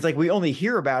 And it's like we only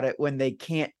hear about it when they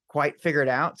can't quite figure it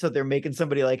out. So they're making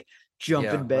somebody like jump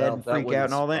Yeah, in bed well, and that freak out wouldn't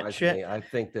and all that surprise shit. me. I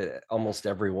think that almost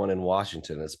everyone in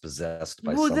Washington is possessed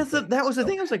by Well, something. that was the So,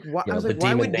 thing. I was like, why? I was the like, why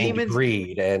demon would named demons?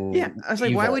 greed Yeah, and I was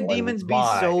like, why would evil and demons be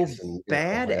so lies and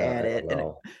bad yeah, at I it? don't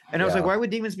know. And I was like, Yeah, why would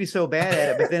demons be so bad at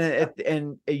it? But then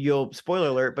and you'll spoiler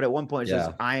alert, but at one point it says,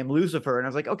 yeah. I am Lucifer. And I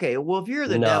was like, okay, well, if you're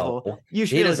the devil, No, you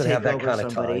should be he able to doesn't have take that over kind of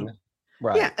time. somebody. Yeah,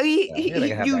 Right. Yeah, he doesn't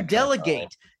have you that kind of time.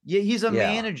 delegate. He's a Yeah.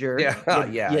 manager. Yeah.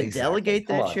 Yeah, You exactly. delegate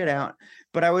Come that on shit now. out.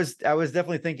 But I was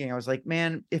definitely thinking, I was like,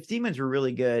 man, if demons were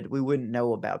really good, we wouldn't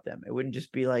know about them. It wouldn't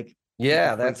just be like people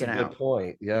Yeah, that's a freaking good out,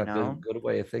 point. you Yeah, know? good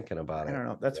way of thinking about I it. don't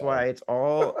know. That's Yeah. why it's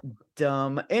all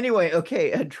dumb. Anyway,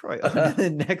 okay, Troy, on to the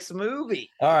next movie.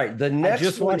 All right, the I next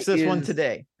just one watched this one is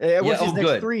today. I yeah. watched Oh, these next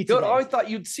good, three good. Oh, today. I thought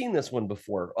you'd seen this one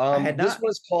before. I had This not. one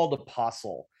is called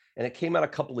Apostle, and it came out a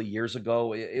couple of years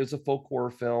ago. It was a folk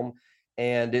horror film,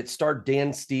 and it starred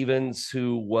Dan Stevens,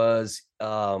 who was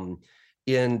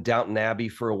in Downton Abbey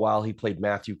for a while. He played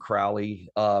Matthew Crowley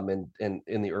in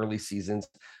the early seasons.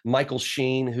 Michael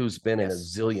Sheen, who's been in a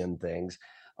Yes. zillion things.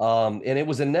 And it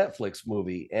was a Netflix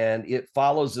movie, and it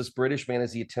follows this British man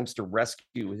as he attempts to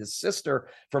rescue his sister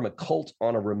from a cult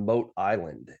on a remote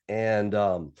island. And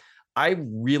I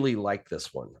really like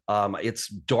this one. It's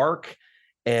dark,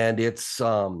 and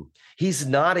he's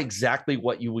not exactly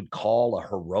what you would call a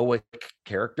heroic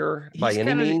character by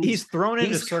any means. He's thrown into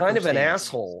He's kind of an circumstance.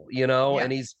 asshole, you know, Yeah.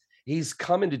 and he's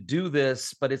coming to do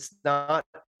this, but it's not.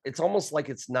 It's almost like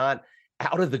it's not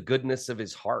out of the goodness of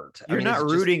his heart. You're not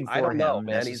rooting for I don't know, him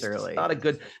man. He's just necessarily. not a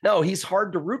good. No, he's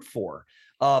hard to root for.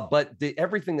 But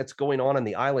everything that's going on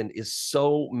the island is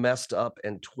so messed up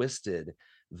and twisted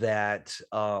that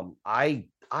I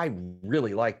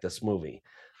really like this movie.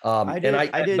 I did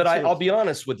But too. I'll be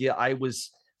honest with you, I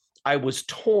was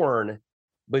torn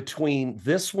between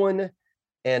this one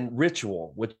and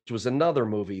Ritual, which was another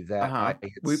movie that I had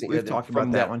We've talked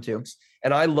about that one too.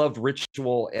 and I loved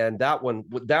Ritual, and that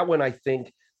one I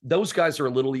think those guys are a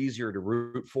little easier to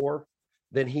root for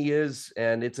than he is,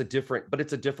 and it's a different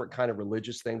kind of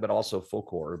religious thing, but also folk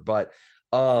horror. But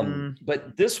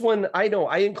this one, I know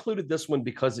I included this one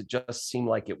because it just seemed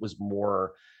like it was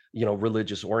more,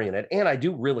 religious oriented, and I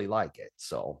do really like it.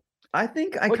 So I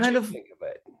think I what'd kind you of think of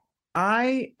it?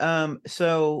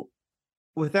 so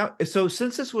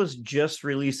since this was just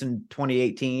released in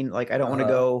 2018, like I don't want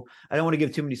to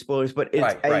give too many spoilers, but it's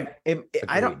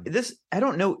I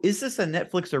don't know, is this a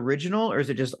Netflix original or is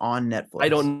it just on Netflix? I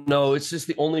don't know. It's just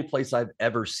the only place I've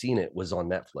ever seen it was on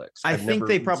Netflix. I think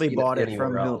they probably bought it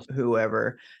from else.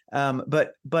 whoever.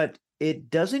 But it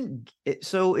doesn't.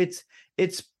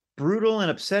 It's brutal and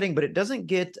upsetting, but it doesn't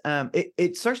get.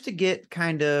 It starts to get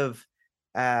kind of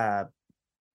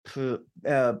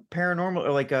paranormal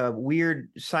or like a weird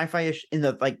sci-fi-ish in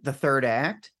the third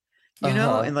act, and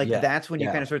that's when you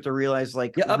kind of start to realize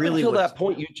up until that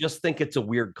point you just think it's a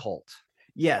weird cult.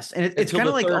 Yes, and it's kind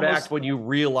of like third act when you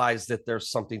realize that there's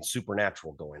something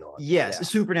supernatural going on. Yes,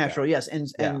 supernatural. Yes,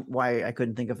 and why I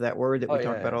couldn't think of that word that we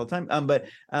talk about all the time. But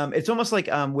it's almost like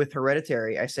with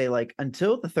Hereditary, I say like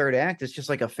until the third act, it's just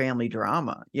like a family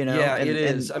drama, Yeah, it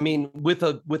is. I mean, with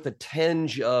a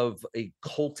tinge of a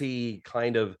culty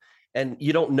kind of, and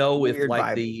you don't know if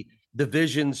like vibe. the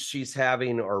visions she's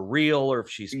having are real or if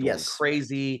she's going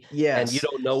crazy. And you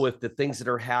don't know if the things that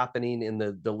are happening in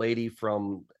the lady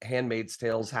from Handmaid's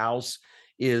Tale's house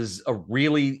is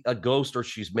a ghost or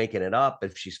she's making it up.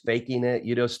 If she's faking it,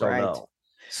 you just don't know.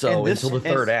 So until the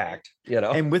third act,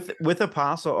 And with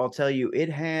Apostle, I'll tell you, it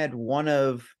had one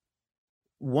of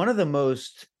the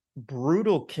most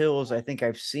brutal kills I think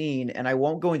I've seen, and I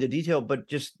won't go into detail, but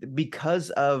just because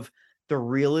of the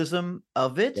realism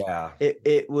of it,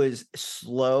 it was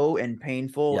slow and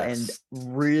painful and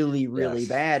really, really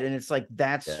bad. And it's like,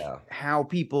 that's how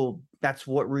people, that's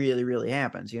what really, really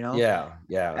happens, you know?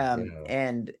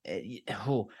 And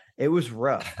it was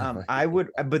rough.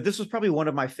 But this was probably one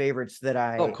of my favorites that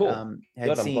I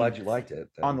had seen. I'm glad you liked it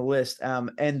on the list.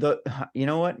 And you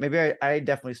know what? Maybe I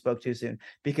definitely spoke too soon,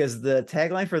 because the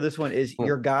tagline for this one is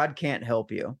 "Your God can't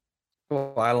help you."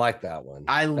 Well, I like that one.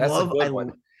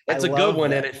 It's a good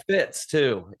one, and it fits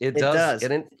too. It does.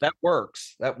 And that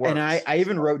works. And I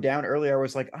even wrote down earlier, I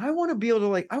was like, I want to be able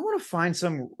to I want to find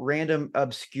some random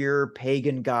obscure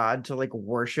pagan god to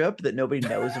worship that nobody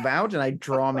knows about, and I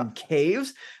draw them in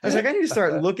caves. I was like, I need to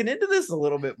start looking into this a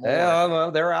little bit more. Yeah,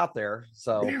 well, they're out there.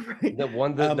 So the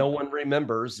one that no one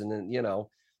remembers, and then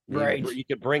you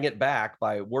could bring it back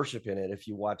by worshiping it. If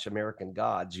you watch American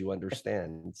Gods, you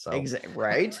understand. So exactly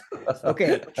right.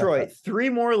 Okay, Troy, 3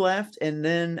 more left, and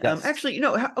then actually,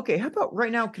 how about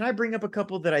right now? Can I bring up a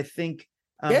couple that I think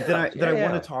that I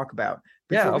want to talk about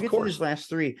before we get to these last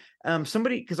 3?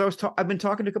 Somebody, because I've been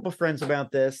talking to a couple of friends about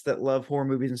this that love horror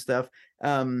movies and stuff.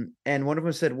 And one of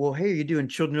them said, "Well, hey, are you doing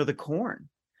Children of the Corn?"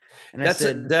 And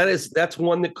that's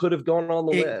one that could have gone on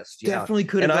the list. Definitely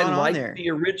could have gone on there. And I like the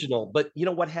original, but you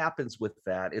know what happens with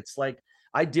that? It's like,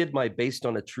 I did my based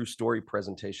on a true story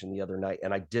presentation the other night,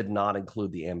 and I did not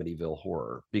include the Amityville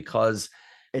Horror, because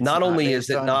not only is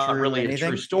it not really a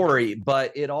true story,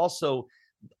 but it also,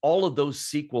 all of those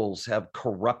sequels have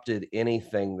corrupted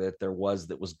anything that there was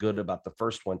that was good about the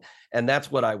first one. And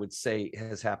that's what I would say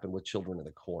has happened with Children of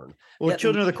the Corn. Well,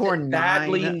 Children of the Corn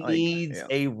badly needs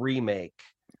a remake.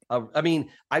 I mean,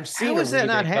 I've seen a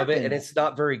remake of it, and it's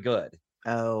not very good.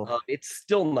 It's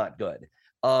still not good.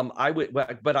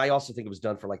 But I also think it was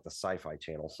done for the Sci-Fi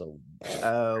Channel. So,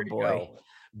 boy.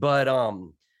 But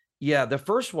the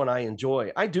first one I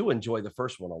enjoy. I do enjoy the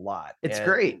first one a lot. It's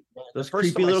great. Those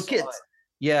creepy little kids.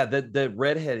 Yeah, the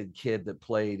redheaded kid that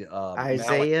played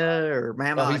Isaiah or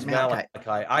Malachi.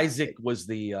 Isaac was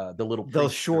the little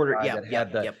shorter,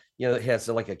 that has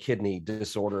a kidney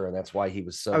disorder, and that's why he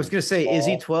was so. I was going to say, is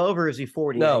he 12 or is he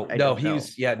 40? No, he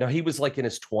was he was in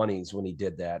his 20s when he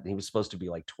did that, and he was supposed to be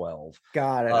 12.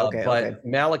 Got it. But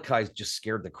Malachi just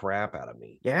scared the crap out of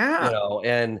me. Yeah,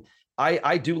 and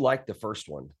I do like the first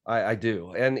one. I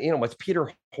do, and it's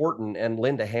Peter Horton and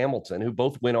Linda Hamilton, who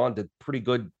both went on to pretty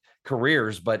good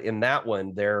careers, but in that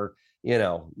one they're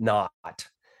not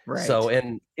right. So,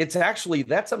 and it's actually,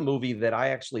 that's a movie that I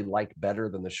actually like better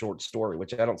than the short story,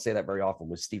 which I don't say that very often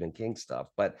with Stephen King stuff.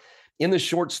 But in the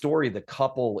short story, the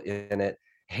couple in it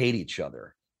hate each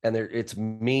other, and it's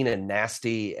mean and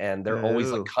nasty, and they're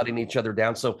always cutting each other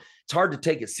down. So it's hard to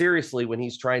take it seriously when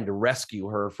he's trying to rescue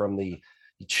her from the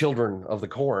Children of the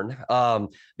Corn,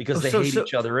 because they hate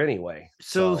each other anyway.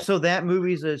 So that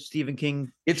movie's a Stephen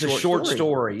King. It's a short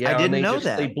story. Yeah, I didn't know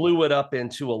that. They blew it up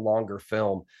into a longer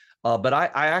film. But I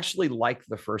actually like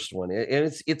the first one.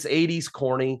 It's 80s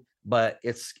corny, but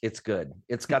it's good.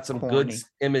 It's got some good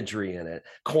imagery in it.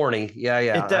 Corny. Yeah.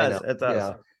 It does. It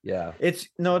does. Yeah.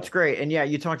 It's great. And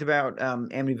you talked about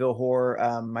Amityville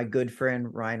Horror. My good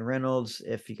friend Ryan Reynolds,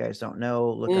 if you guys don't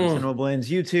know, look on Cinema Blend's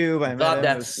YouTube. God,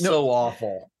 that's so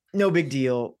awful. No big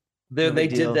deal. They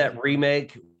did that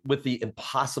remake with the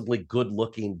impossibly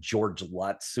good-looking George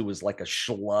Lutz, who was like a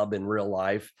schlub in real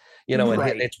life, and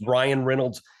it's Ryan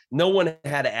Reynolds. No one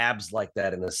had abs like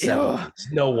that in the 70s.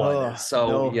 No one.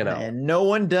 And no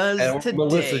one does today.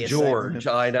 Melissa George,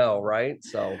 I know, right?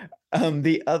 So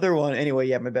the other one,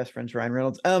 anyway, my best friend's Ryan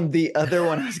Reynolds. The other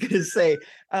one I was gonna say,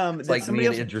 it's like me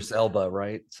and Idris Elba,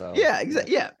 right? So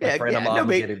exactly. My friend, I'm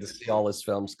obligated to see all his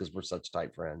films because we're such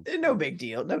tight friends. No big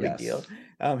deal. Big deal.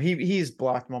 He's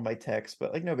blocked them on my text,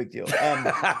 but no big deal.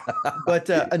 But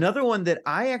another one that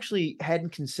I actually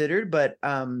hadn't considered, but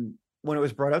when it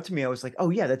was brought up to me, I was like, oh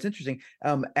yeah, that's interesting.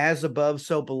 As Above,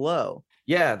 So Below.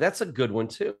 Yeah, that's a good one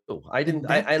too. I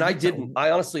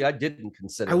honestly didn't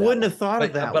consider. I wouldn't have thought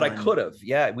of that, but I could have.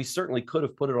 Yeah, we certainly could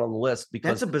have put it on the list, because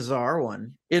that's a bizarre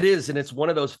one. It is, and it's one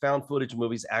of those found footage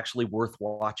movies actually worth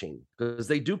watching, because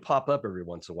they do pop up every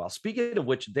once in a while. Speaking of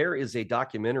which, there is a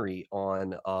documentary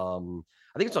on,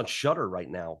 I think it's on Shudder right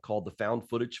now, called The Found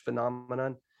Footage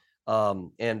Phenomenon.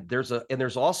 And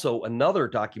there's also another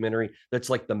documentary that's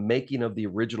like the making of the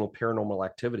original Paranormal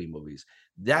Activity movies.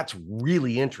 That's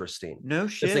really interesting. No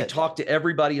Because they shit. talk to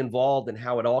everybody involved and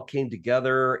how it all came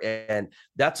together. And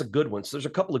that's a good one. So there's a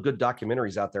couple of good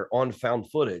documentaries out there on found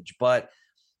footage, but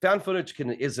found footage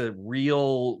is a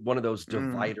real one of those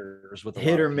dividers with a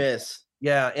hit lot or of people. miss.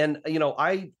 Yeah. And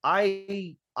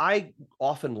I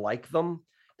often like them.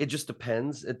 It just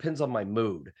depends. It depends on my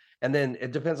mood. And then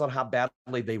it depends on how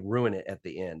badly they ruin it at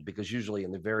the end, because usually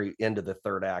in the very end of the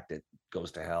third act, it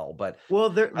goes to hell. But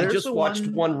well, I just watched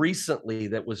one recently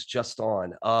that was just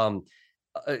on.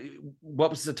 What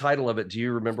was the title of it? Do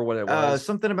you remember what it was?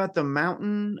 Something about the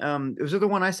mountain. Was it the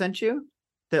one I sent you?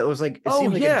 That was like, it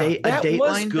seemed like that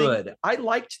was good. Thing. I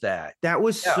liked that. That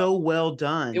was so well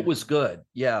done. It was good.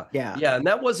 Yeah. And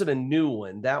that wasn't a new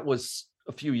one. That was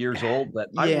a few years old, but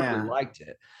I really liked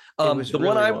it. The really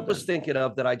one I was thinking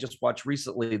of that I just watched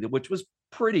recently, which was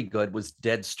pretty good, was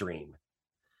Deadstream.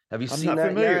 Have you seen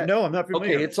that yet? No, I'm not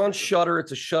familiar. Okay, it's on Shudder.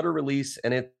 It's a Shudder release,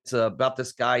 and it's about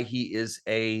this guy. He is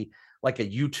like a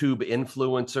YouTube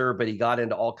influencer, but he got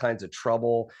into all kinds of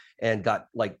trouble and got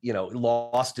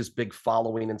lost his big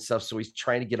following and stuff. So he's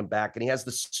trying to get him back. And he has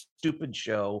this stupid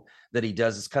show that he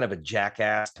does. It's kind of a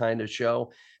jackass kind of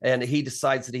show. And he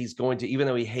decides that he's going to, even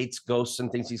though he hates ghosts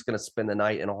and things, he's going to spend the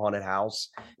night in a haunted house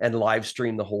and live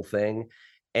stream the whole thing.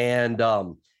 And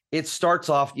it starts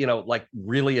off, like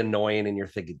really annoying. And you're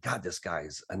thinking, God, this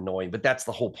guy's annoying. But that's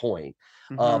the whole point.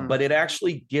 But it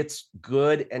actually gets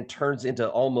good and turns into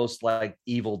almost like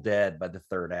Evil Dead by the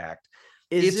third act.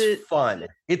 It's fun.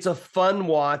 It's a fun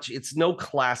watch. It's no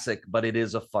classic, but it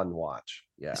is a fun watch.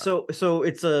 Yeah. So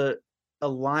it's a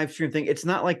live stream thing. It's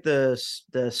not like the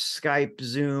Skype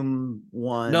Zoom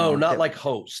one. No, not like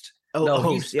Host. Oh, no,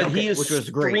 Host. He is which was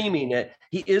great. Streaming it.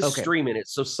 He is streaming it.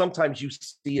 So sometimes you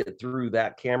see it through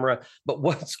that camera. But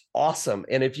what's awesome,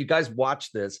 and if you guys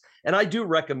watch this, and I do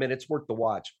recommend, it's worth the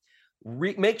watch.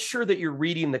 Make sure that you're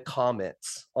reading the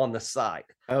comments on the side,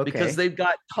 because they've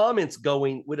got comments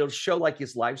going. It'll show like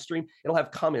his live stream. It'll have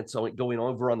comments on it going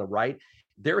over on the right.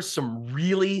 There's some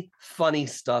really funny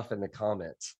stuff in the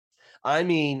comments. I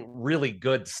mean, really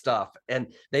good stuff,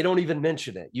 and they don't even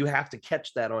mention it. You have to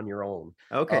catch that on your own.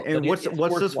 Okay, and what's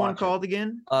this one called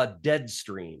again?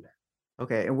 Deadstream.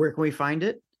 Okay, and where can we find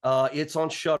it? It's on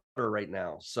Shudder right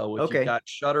now. So if you've got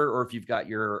Shudder, or if you've got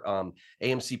your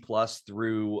AMC Plus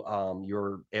through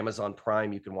your Amazon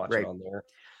Prime, you can watch it on there.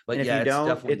 But and if you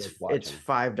don't, it's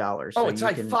 $5. Oh, it's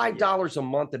like $5 a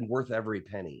month and worth every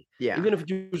penny. Yeah. Even if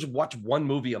you just watch one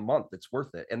movie a month, it's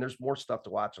worth it. And there's more stuff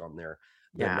to watch on there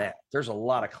than that. There's a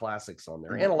lot of classics on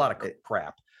there and a lot of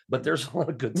crap. But there's a lot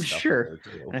of good stuff. Sure.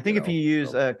 Too, and I think if you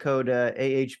use code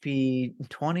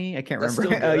AHP20, I can't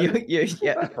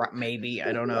remember. Maybe.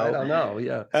 I don't know. I don't know.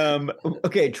 Yeah.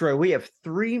 Okay, Troy, we have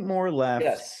 3 more left.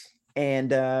 Yes.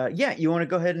 And you want to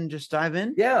go ahead and just dive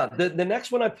in? Yeah. The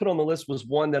next one I put on the list was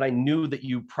one that I knew that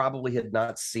you probably had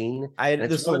not seen.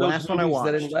 This is the last one I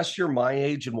watched. That unless you're my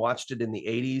age and watched it in the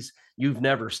 80s, you've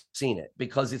never seen it,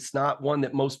 because it's not one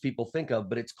that most people think of,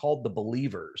 but it's called The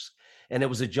Believers. And it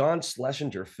was a John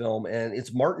Schlesinger film, and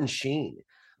it's Martin Sheen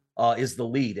is the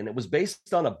lead. And it was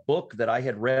based on a book that I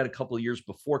had read a couple of years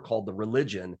before called The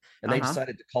Religion, and they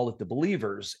decided to call it The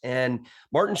Believers. And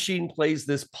Martin Sheen plays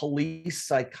this police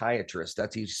psychiatrist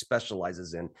that he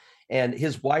specializes in. And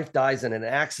his wife dies in an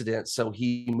accident, so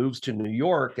he moves to New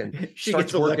York and she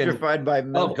gets electrified by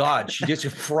milk. Oh God, she gets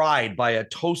fried by a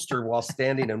toaster while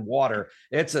standing in water.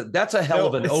 That's a hell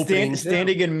of an opening.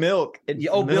 Standing in milk.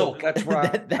 Milk. That's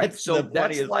right. That's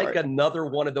like another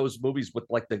one of those movies with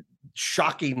like the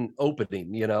shocking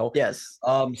opening. Yes.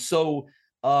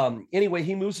 Anyway,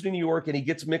 he moves to New York and he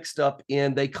gets mixed up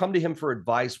in. They come to him for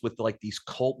advice with like these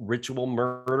cult ritual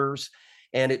murders.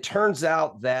 And it turns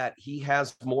out that he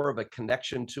has more of a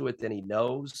connection to it than he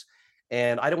knows.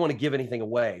 And I don't want to give anything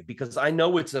away, because I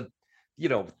know it's a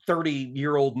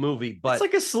 30-year-old movie, but it's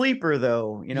like a sleeper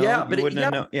though,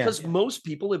 because most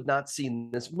people have not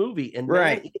seen this movie, and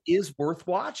it is worth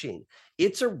watching.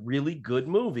 It's a really good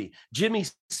movie. Jimmy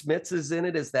Smits is in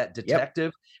it as that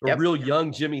detective, a real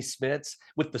young Jimmy Smits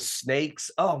with the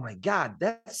snakes. Oh my God,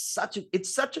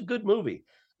 it's such a good movie.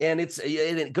 And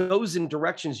it goes in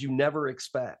directions you never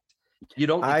expect. You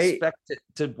don't expect it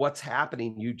to what's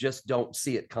happening. You just don't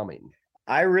see it coming.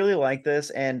 I really like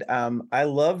this, and I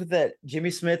love that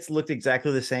Jimmy Smits looked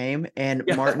exactly the same, and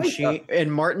Martin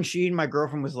Sheen. My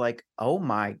girlfriend was like, "Oh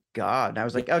my God!" And I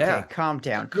was like, "Okay, calm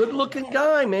down." Good-looking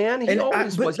guy, man. He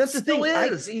always was. That's the thing.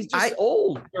 He's just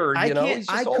older.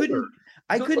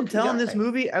 I couldn't tell in guy. this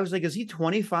movie. I was like, is he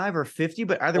 25 or 50?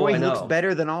 But either way, I he looks know.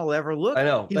 better than I'll ever look. I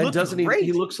know. He And looks doesn't he? great.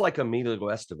 He looks like Emilio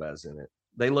Estevez in it.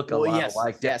 They look a Well, lot yes,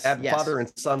 alike. yes, Dad, yes. father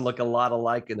and son look a lot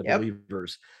alike in The Yep.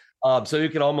 Believers. So you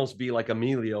could almost be like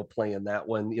Emilio playing that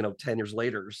one, 10 years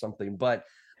later or something. But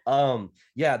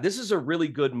yeah, this is a really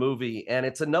good movie. And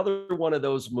it's another one of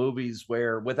those movies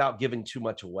where, without giving too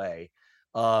much away,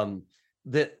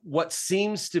 that what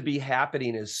seems to be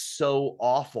happening is so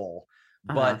awful,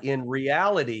 but in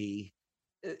reality,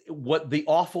 what the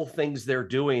awful things they're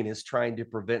doing is trying to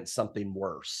prevent something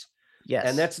worse. Yes.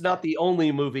 And that's not the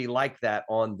only movie like that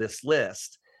on this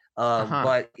list.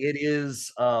 But it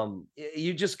is,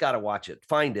 you just got to watch it,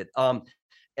 find it.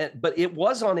 But it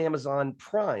was on Amazon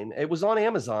Prime. It was on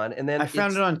Amazon, and then I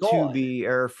found it on Tubi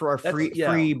or for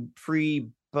free,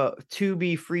 but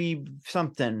Tubi free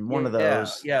something. One of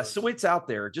those. Yeah. So it's out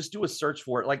there. Just do a search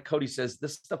for it. Like Cody says,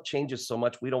 this stuff changes so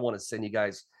much. We don't want to send you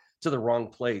guys to the wrong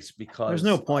place because there's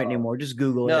no point anymore. Just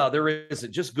Google it. No, there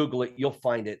isn't. Just Google it. You'll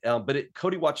find it. But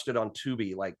Cody watched it on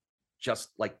Tubi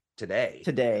just today.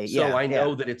 So I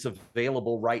know that it's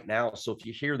available right now. So if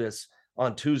you hear this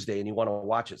on Tuesday and you want to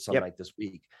watch it some night this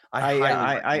week, I highly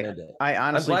recommend it. I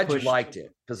honestly, I'm glad you liked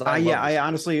it because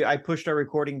I pushed our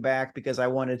recording back because I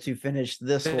wanted to finish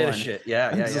this one. It.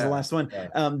 Yeah. This is the last one.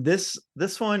 Yeah. This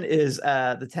one is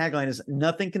the tagline is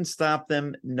nothing can stop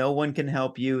them. No one can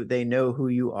help you. They know who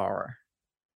you are.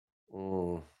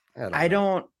 I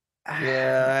don't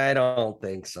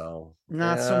think so.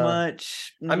 Not so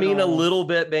much. No. I mean, a little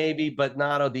bit maybe, but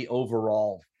not the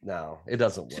overall. No, it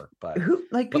doesn't work. But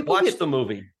people watch the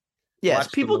movie. Yes,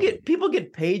 people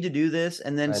get paid to do this,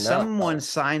 and then someone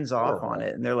signs off on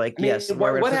it, and they're like, "Yes."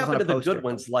 What happened to the good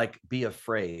ones? Like, be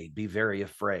afraid, be very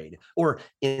afraid, or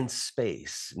in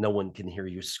space, no one can hear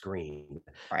you scream.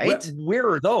 Right? Where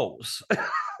are those?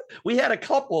 We had a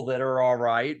couple that are all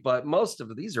right, but most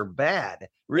of these are bad.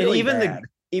 Really,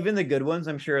 even the good ones,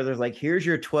 I'm sure there's like, here's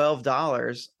your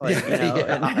 $12.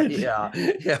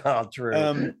 Yeah,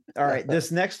 true. All right,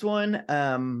 this next one,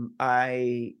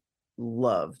 I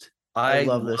loved. I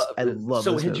love this. I love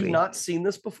this. So had you not seen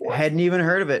this before? I hadn't even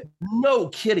heard of it. No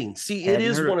kidding. See, it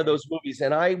is one of those movies,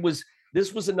 and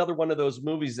this was another one of those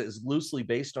movies that is loosely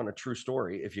based on a true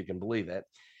story, if you can believe it.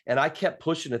 And I kept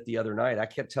pushing it the other night. I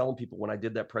kept telling people when I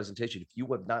did that presentation, if you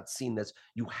have not seen this,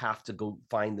 you have to go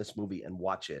find this movie and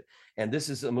watch it. And this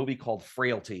is a movie called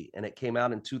Frailty, and it came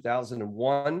out in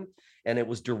 2001, and it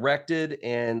was directed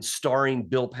and starring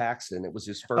Bill Paxton. It was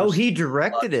his first. Oh, he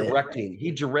directed it. Directing.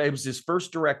 It was his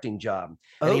first directing job,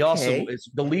 and he also is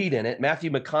the lead in it.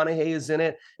 Matthew McConaughey is in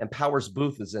it, and Powers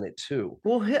Booth is in it too.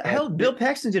 Well, hell, Bill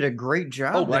Paxton did a great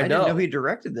job. I didn't know he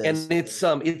directed this. And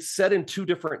it's set in two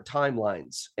different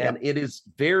timelines, and it is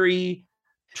very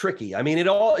tricky. I mean, it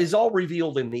all is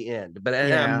revealed in the end, but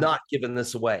I'm not giving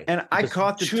this away. And I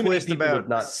caught the twist about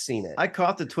not seen it. I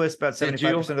caught the twist about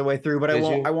 75% of the way through, but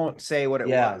I won't say what it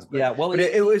was. But, well,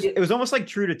 it was almost like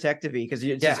True Detective-y because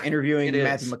it's just interviewing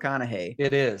Matthew McConaughey.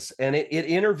 It is, and it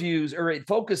interviews, or it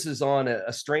focuses on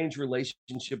a strange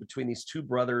relationship between these two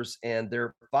brothers and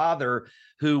their father,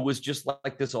 who was just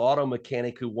like this auto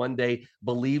mechanic who one day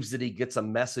believes that he gets a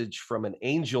message from an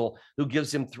angel who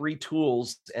gives him 3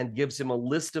 tools and gives him a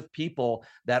list of people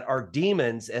that are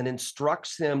demons and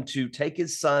instructs him to take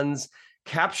his sons,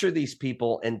 capture these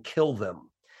people, and kill them.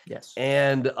 Yes.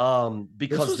 And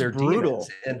because they're brutal.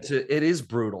 Demons, and it is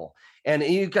brutal. And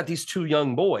you've got these 2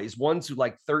 young boys, one's who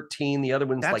like 13, the other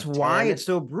one's That's like 10. why it's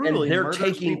so brutal. And they're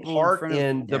taking part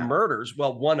in the murders.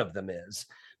 Well, one of them is,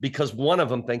 because one of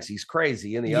them thinks he's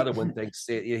crazy and the other one thinks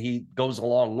he goes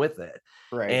along with it.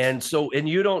 Right. And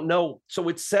you don't know. So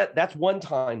it's set, that's one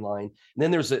timeline.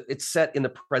 And then it's set in the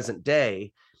present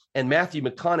day. And Matthew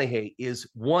McConaughey is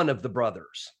one of the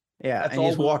brothers. Yeah. And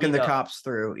he's walking the cops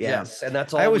through. Yeah. Yes. And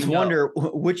that's all I always wonder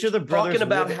which of the brothers. Talking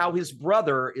about how his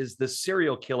brother is the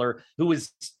serial killer who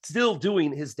is still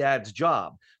doing his dad's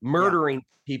job, murdering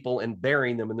people and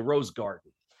burying them in the rose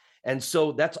garden. And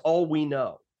so that's all we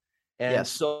know. And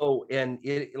so, and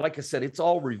it, like I said, it's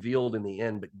all revealed in the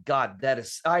end, but God, that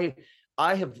is, I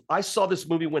saw this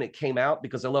movie when it came out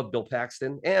because I love Bill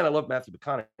Paxton and I love Matthew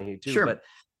McConaughey too. Sure. But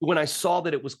when I saw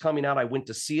that it was coming out, I went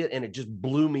to see it and it just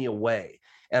blew me away.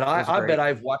 And I bet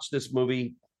I've watched this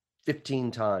movie 15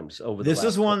 times over the last.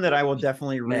 This is one that I will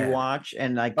definitely rewatch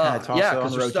and I kind of toss it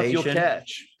on rotation. Stuff you'll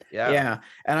catch. Yeah.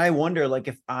 And I wonder, like,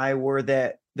 if I were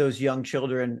those young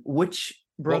children, which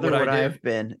brother would I have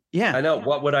been? Yeah, I know.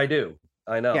 What would I do?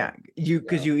 I know. Yeah,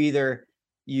 because you either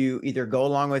go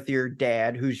along with your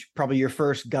dad, who's probably your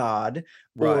first god,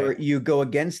 or you go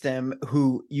against him,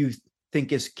 who you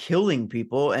think is killing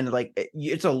people, and like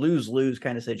it's a lose-lose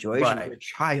kind of situation for a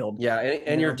child. Yeah,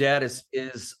 and your dad is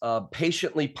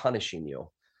patiently punishing you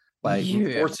by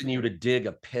forcing you to dig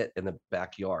a pit in the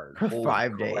backyard for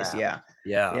 5 days.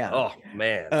 Yeah. Oh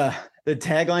man. The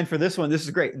tagline for this one, this is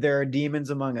great. There are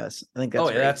demons among us. I think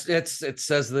that's it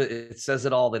says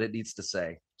it all that it needs to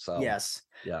say. So yes.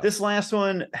 Yeah. This last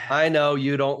one, I know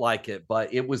you don't like it,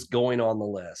 but it was going on the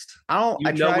list.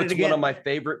 It's one of my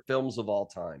favorite films of all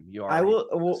time.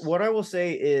 What I will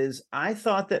say is I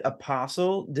thought that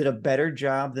Apostle did a better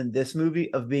job than this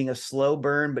movie of being a slow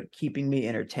burn but keeping me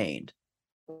entertained.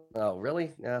 Oh,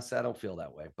 really? Yes, I don't feel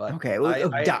that way. But okay,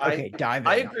 dive in.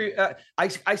 I agree.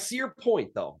 I see your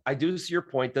point, though. I do see your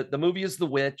point that the movie is The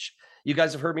Witch. You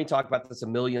guys have heard me talk about this a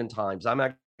million times. I'm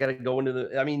not going to go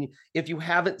into I mean, if you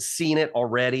haven't seen it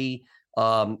already,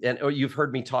 or you've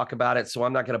heard me talk about it, so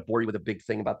I'm not going to bore you with a big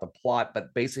thing about the plot.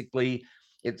 But basically,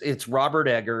 it's Robert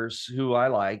Eggers, who I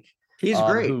like. He's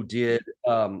great. Who did,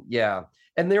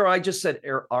 And there, I just said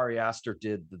Ari Aster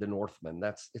did The Northman.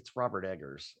 It's Robert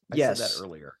Eggers. I said that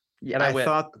earlier. Yeah, and I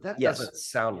thought that doesn't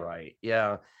sound right.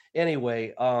 Yeah.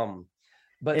 Anyway,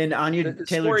 but and Anya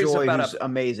Taylor-Joy, who's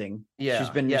amazing. Yeah,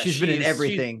 she's been in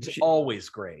everything. She's always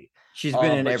great. She's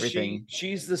been in everything.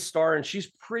 She's the star, and she's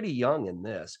pretty young in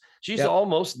this. She's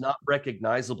almost not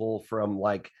recognizable from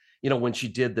when she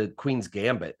did the Queen's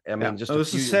Gambit. I mean, just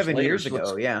this is 7 years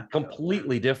ago. Yeah,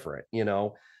 completely different.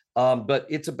 But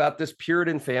it's about this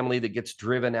Puritan family that gets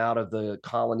driven out of the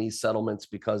colony settlements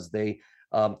because they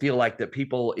feel like that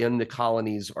people in the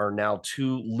colonies are now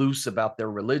too loose about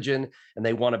their religion and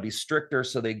they want to be stricter.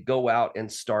 So they go out and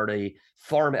start a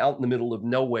farm out in the middle of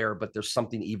nowhere, but there's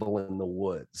something evil in the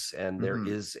woods, and there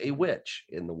is a witch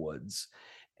in the woods.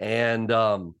 And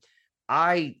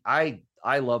I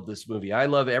love this movie. I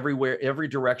love every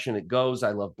direction it goes.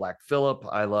 I love Black Phillip.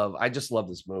 I just love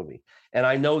this movie. And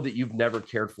I know that you've never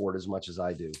cared for it as much as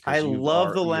I do. I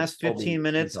love the last 15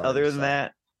 minutes. Other than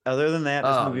that,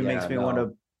 this movie makes me want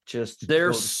to just.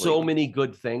 There's so many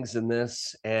good things in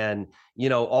this, and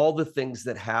all the things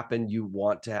that happen. You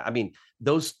want to. I mean,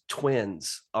 those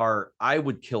twins are. I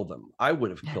would kill them. I would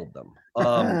have killed them.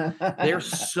 They're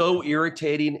so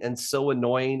irritating and so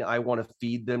annoying. I want to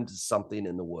feed them to something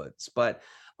in the woods. But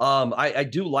I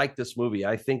do like this movie.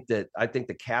 I think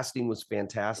the casting was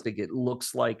fantastic. It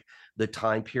looks like the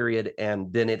time period,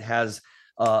 and then it has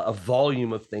a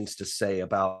volume of things to say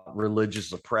about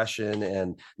religious oppression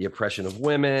and the oppression of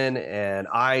women. And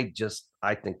I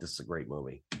think this is a great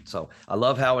movie. So I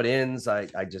love how it ends.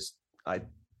 It's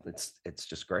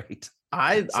just great.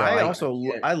 I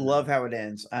love how it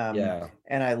ends.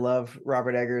 And I love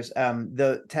Robert Eggers.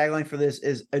 The tagline for this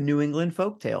is a New England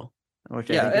folktale, which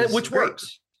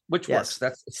works.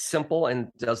 That's simple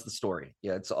and does the story.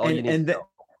 Yeah, it's all you need.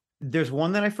 There's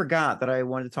one that I forgot that I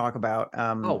wanted to talk about.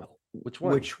 Which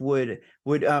one? Which would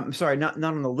sorry, not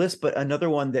on the list, but another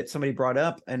one that somebody brought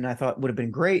up and I thought would have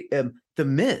been great. The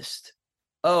Mist.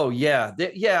 Oh yeah,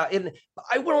 and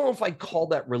I don't know if I'd call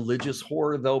that religious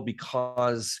horror though,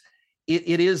 because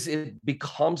it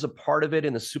becomes a part of it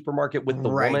in the supermarket with the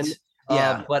woman.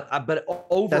 Yeah, but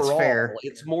overall, that's fair.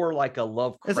 It's more like a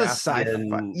Lovecraftian. It's a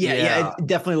sci-fi. Yeah,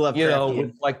 definitely Lovecraftian.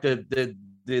 With like the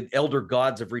elder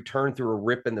gods have returned through a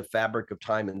rip in the fabric of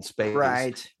time and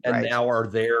space, and now are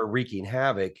there wreaking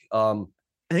havoc. I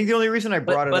think the only reason I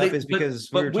brought it up is because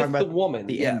we were talking about the woman,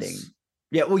 the ending.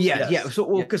 Yeah, well, yeah.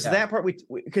 So, because that part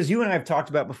because you and I have talked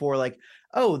about before, like,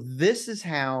 oh, this is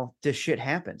how this shit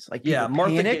happens. Like,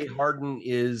 Martha Gay Harden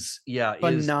is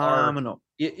phenomenal.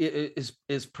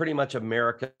 Is pretty much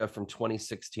America from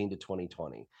 2016 to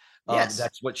 2020.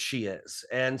 That's what she is.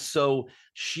 And so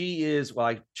she is, well,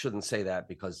 I shouldn't say that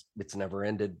because it's never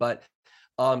ended, but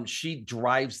she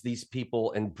drives these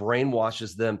people and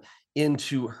brainwashes them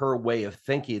into her way of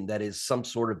thinking that is some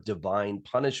sort of divine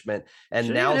punishment. And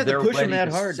now they're ready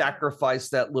to sacrifice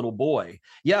that little boy.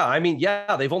 Yeah, I mean,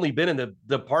 they've only been in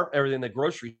the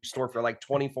grocery store for like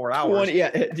 24 hours.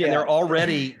 And they're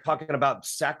already talking about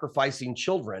sacrificing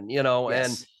children,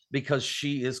 and because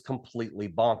she is completely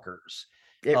bonkers.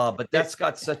 But that's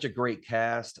got such a great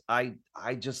cast. I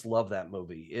just love that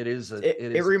movie.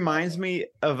 It reminds me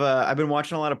of I've been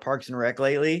watching a lot of Parks and Rec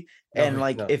lately, and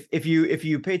if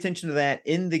you pay attention to that,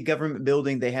 in the government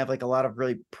building they have like a lot of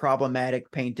really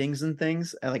problematic paintings and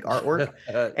things and like artwork.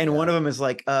 And one of them is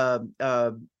like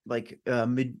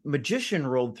magician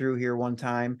rolled through here one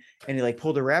time and he like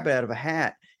pulled a rabbit out of a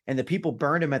hat. And the people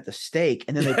burned him at the stake,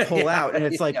 and then they pull out, and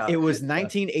it's like it was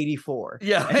 1984.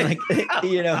 Yeah, and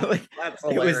that's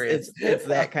hilarious. It's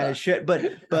that kind of shit.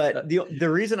 But the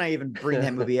reason I even bring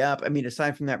that movie up, I mean,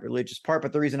 aside from that religious part,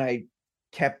 but the reason I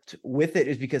kept with it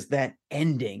is because that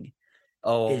ending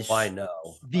is I know.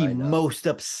 the most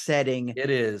upsetting.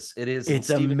 It is. It is. It's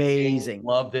amazing.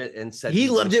 Loved it and said he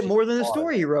loved it more than the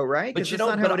story he wrote, right? But you know,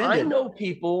 I know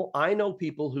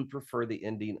people who prefer the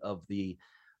ending of the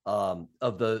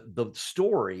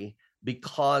story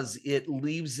because it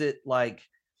leaves it like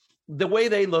the way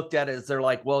they looked at it is they're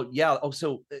like, well, yeah,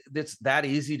 so it's that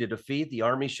easy to defeat. The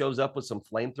army shows up with some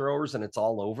flamethrowers and it's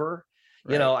all over.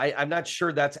 Right. You know, I'm not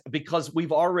sure that's because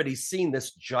we've already seen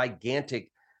this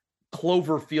gigantic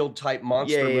Cloverfield type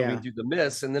monster moving through the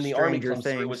mist, and then the army comes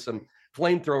through with some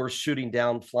flamethrowers shooting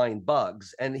down flying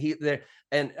bugs. And you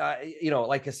know,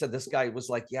 like I said, this guy was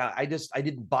like, yeah, I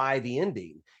didn't buy the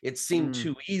ending. It seemed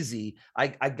too easy.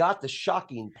 I got the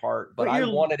shocking part, but I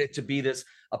wanted it to be this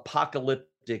apocalyptic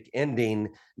ending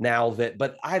now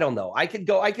but I don't know. I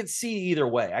could see either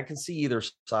way. I can see either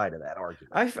side of that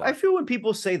argument. I feel when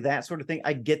people say that sort of thing,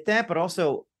 I get that, but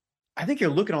also I think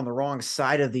you're looking on the wrong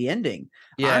side of the ending.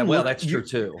 Yeah, that's true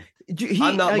too.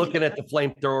 I'm not looking at the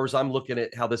flamethrowers. I'm looking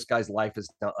at how this guy's life is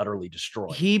now utterly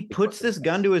destroyed. He puts this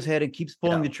gun to his head and keeps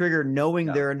pulling the trigger, knowing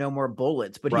there are no more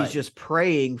bullets, but he's just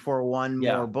praying for one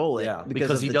more bullet. Yeah,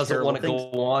 because he doesn't want to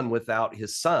go on without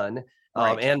his son.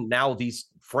 And now these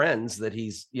friends that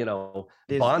he's, you know,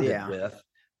 bonded with.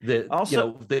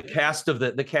 The cast of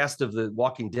the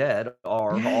Walking Dead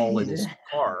are all in his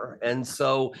car, and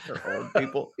so old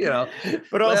people, you know.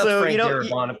 But also, you know,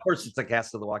 Darabont, of course, it's the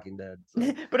cast of the Walking Dead.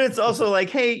 So. But it's also like,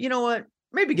 hey, you know what?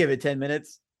 Maybe give it 10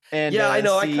 minutes. And I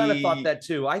know. I kind of thought that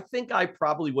too. I think I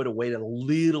probably would have waited a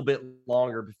little bit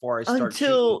longer before I start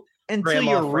until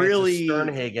you're really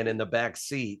Sternhagen in the back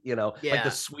seat, you know, like the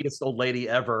sweetest old lady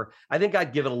ever. I think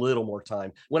I'd give it a little more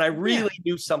time when I really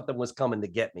knew something was coming to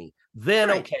get me. Then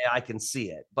okay, I can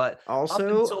see it. But also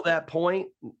up until that point,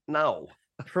 no.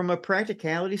 From a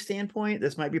practicality standpoint,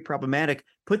 this might be problematic.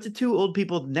 Put the two old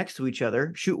people next to each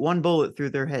other, shoot one bullet through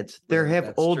their heads. They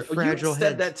have old, fragile heads. You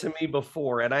said that to me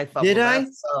before, and I thought, did I?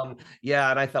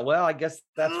 And I thought, well, I guess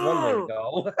that's one way to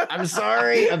go. I'm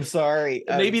sorry.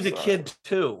 Maybe the kid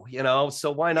too, you know.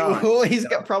 So why not? Well, he's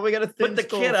probably got a thin put the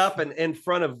kid up and in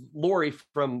front of Laurie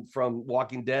from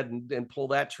Walking Dead and pull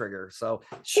that trigger. So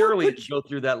surely it go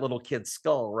through that little kid's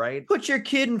skull, right? Put your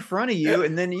kid in front of you,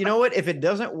 and then you know what? If it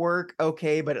doesn't work,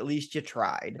 okay, but at least you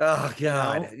tried. Oh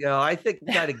God, you know, I think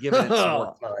I'd have given it some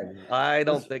more time. I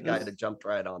don't think I'd have jumped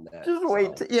right on that. Just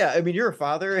wait. I mean, you're a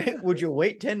father. Would you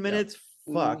wait 10 minutes?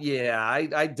 Fuck. Yeah,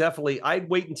 I'd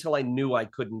wait until I knew I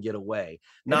couldn't get away.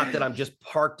 Not that I'm just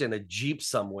parked in a Jeep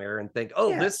somewhere and think,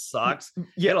 oh, this sucks.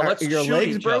 Yeah, let's your shoot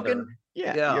legs each broken. Other.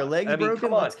 Yeah, your legs broken.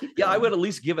 Come on. Yeah, I would at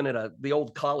least given it the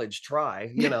old college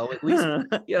try. You know, at least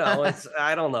you know. It's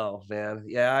I don't know, man.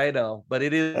 Yeah, I know, but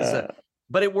it is.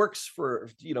 But it works for,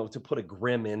 you know, to put a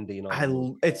grim ending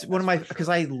on. It's one of my, because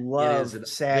I love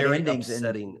sad endings.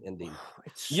 Upsetting ending.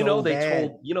 It's so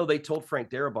they told Frank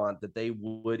Darabont that they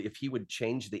would, if he would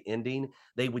change the ending,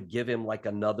 they would give him like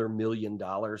another $1 million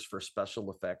for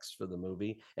special effects for the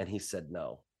movie. And he said,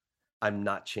 no, I'm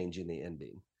not changing the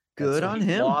ending. Good on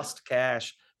him. Lost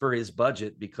cash for his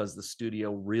budget because the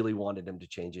studio really wanted him to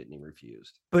change it and he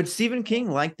refused. But Stephen King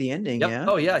liked the ending. Yeah.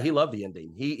 Oh yeah, he loved the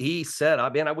ending. He said, I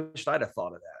wish I'd have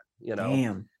thought of that. You know.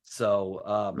 Damn. So,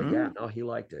 but yeah, no, he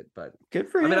liked it. But good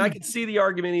for him. I mean, I could see the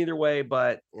argument either way,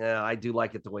 but yeah, I do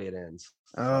like it the way it ends.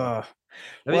 So. I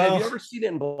mean, have you ever seen it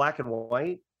in black and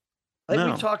white? I think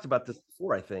we've talked about this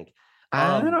before. I think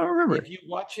I don't remember. If you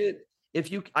watch it.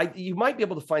 You might be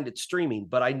able to find it streaming,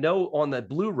 but I know on the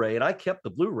Blu-ray, and I kept the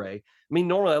Blu-ray. I mean,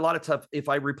 normally a lot of stuff, if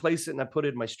I replace it and I put it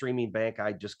in my streaming bank,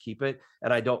 I just keep it,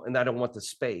 and I don't want the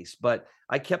space. But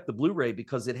I kept the Blu-ray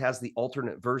because it has the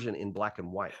alternate version in black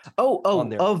and white.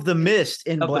 Of The Mist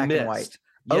in black and white.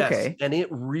 Yes, okay, and it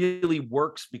really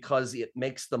works because it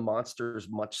makes the monsters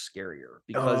much scarier.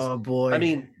 Because oh boy, I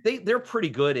mean, they're pretty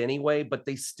good anyway, but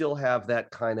they still have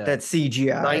that kind of that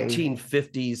CGI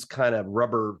 1950s kind of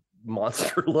rubber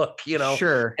monster look, you know.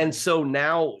 Sure. And so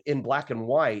now in black and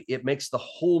white, it makes the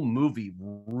whole movie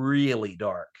really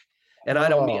dark. And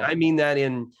I mean that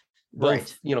in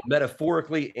both, you know,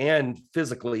 metaphorically and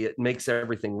physically. It makes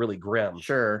everything really grim.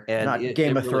 Sure. And not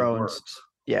Game of really Thrones. Works.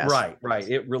 Yes. Right.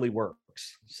 It really works.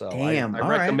 So I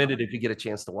recommend it if you get a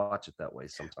chance to watch it that way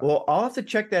sometime. Well, I'll have to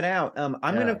check that out. I'm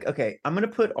gonna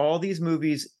put all these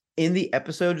movies in the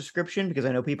episode description because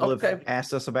I know people have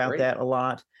asked us about that a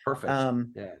lot. Perfect.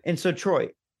 And so Troy,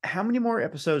 how many more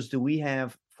episodes do we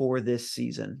have for this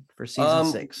season, for season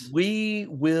 6? We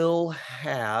will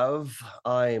have,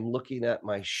 I'm looking at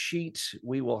my sheet.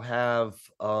 We will have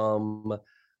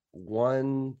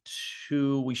 1,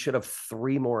 2. We should have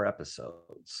 3 more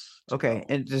episodes. Okay.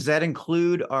 And does that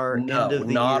include our end of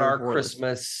the not year our horror?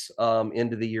 Christmas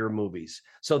end of the year movies.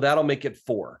 So that'll make it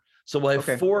 4. So we'll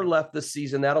have 4 left this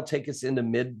season. That'll take us into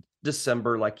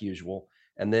mid-December like usual.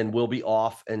 And then we'll be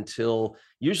off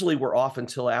usually we're off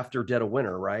until after Dead of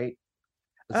Winter, right?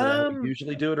 Is that how we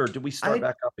usually do it, or do we start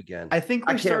back up again? I think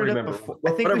we started up before.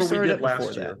 I think we started up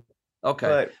last year. Okay.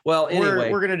 But well,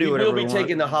 anyway, we're gonna do whatever we'll be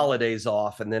taking the holidays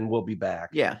off, and then we'll be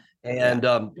back. Yeah. And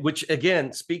which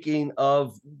again, speaking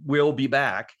of, we'll be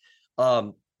back.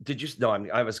 Did you? No,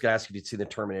 I was gonna ask you to see the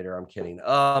Terminator. I'm kidding.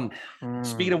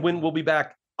 Speaking of when we'll be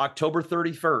back, October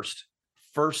 31st,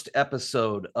 first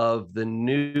episode of the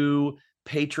new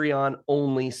Patreon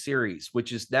only series,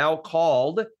 which is now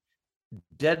called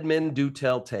Dead Men Do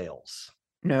Tell Tales.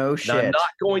 No shit. Now, I'm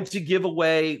not going to give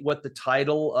away what the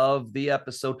title of the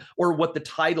episode or what the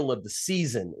title of the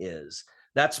season is.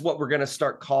 That's what we're going to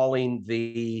start calling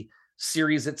the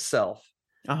series itself.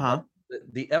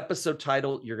 The episode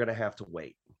title, you're going to have to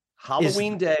wait.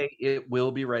 Halloween Day, it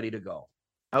will be ready to go.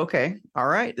 Okay. All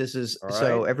right. This is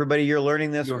so everybody, you're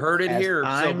learning this. You heard it here.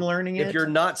 I'm learning it. If you're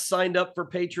not signed up for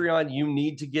Patreon, you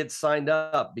need to get signed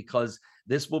up, because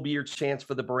this will be your chance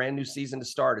for the brand new season to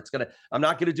start. I'm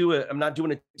not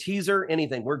doing a teaser,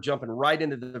 anything. We're jumping right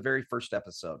into the very first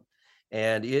episode.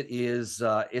 And it's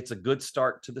a good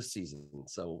start to the season.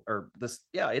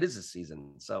 It is a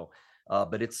season. So,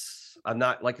 but I'm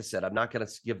not going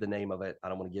to give the name of it. I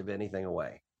don't want to give anything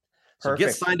away. So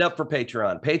get signed up for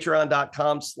Patreon,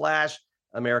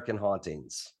 patreon.com/American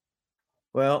Hauntings.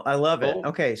 Well, I love it.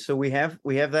 Okay. So we have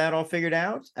that all figured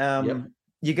out.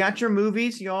 You got your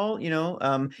movies, y'all.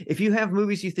 If you have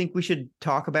movies you think we should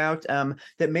talk about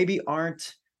that maybe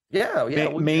aren't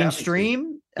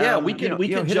mainstream. We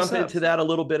can jump into that a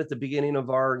little bit at the beginning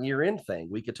of our year-end thing.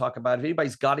 We could talk about if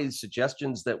anybody's got any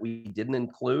suggestions that we didn't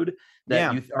include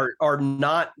that you are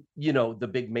not, the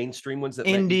big mainstream ones, that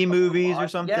indie movies or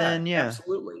something. Yeah,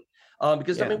 absolutely.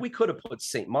 Because we could have put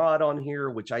Saint Maud on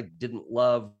here, which I didn't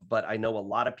love, but I know a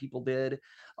lot of people did.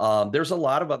 There's a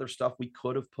lot of other stuff we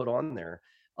could have put on there.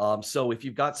 So if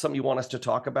you've got something you want us to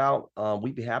talk about,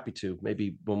 we'd be happy to,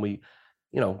 maybe when we,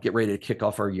 get ready to kick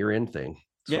off our year-end thing.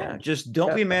 So, just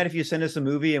don't be mad if you send us a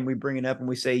movie and we bring it up and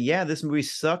we say, this movie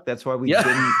sucked. That's why we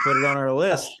didn't put it on our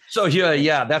list. So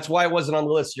that's why it wasn't on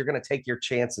the list. You're going to take your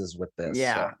chances with this.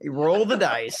 Roll the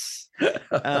dice.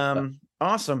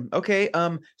 Awesome. Okay.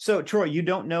 So Troy, you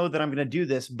don't know that I'm going to do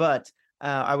this, but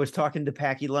I was talking to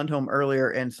Packy Lundholm earlier,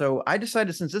 and so I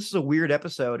decided, since this is a weird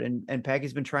episode, and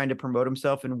Packy's been trying to promote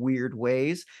himself in weird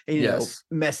ways,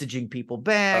 messaging people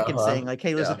back and saying like,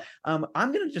 "Hey, listen, I'm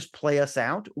going to just play us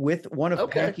out with one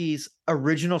of Packy's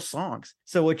original songs."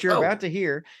 So what you're about to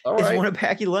hear is one of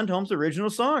Packy Lundholm's original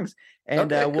songs,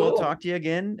 and we'll talk to you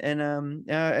again in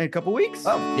a couple weeks.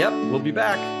 We'll be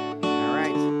back. All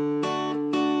right.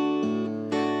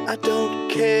 I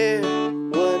don't care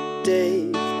what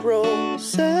Dave Grohl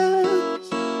says.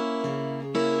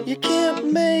 You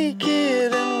can't make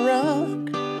it in rock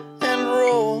and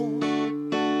roll.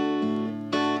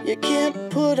 You can't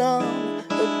put on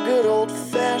a good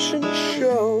old-fashioned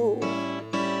show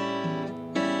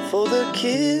for the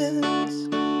kids.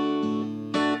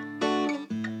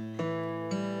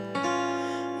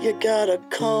 You gotta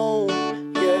comb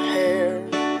your hair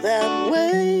that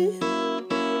way.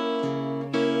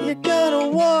 You gotta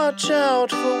watch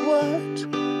out for what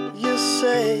you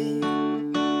say,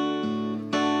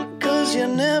 'cause you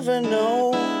never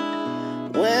know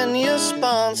when your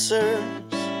sponsors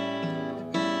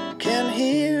can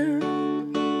hear.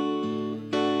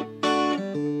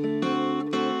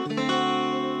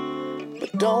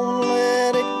 But don't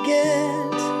let it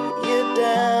get you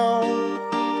down.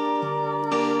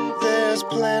 There's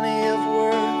plenty of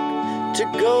work to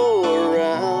go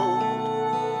around,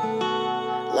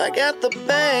 like at the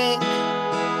bank,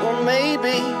 or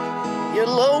maybe your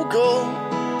local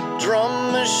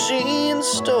drum machine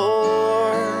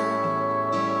store.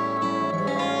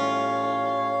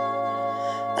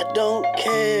 I don't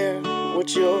care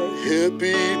what your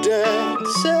hippie dad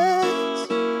says.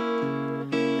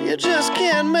 You just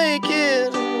can't make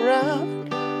it rock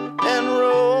and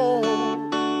roll.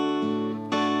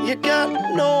 You got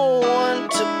no one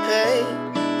to pay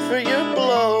for your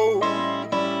blow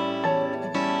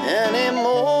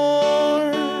anymore.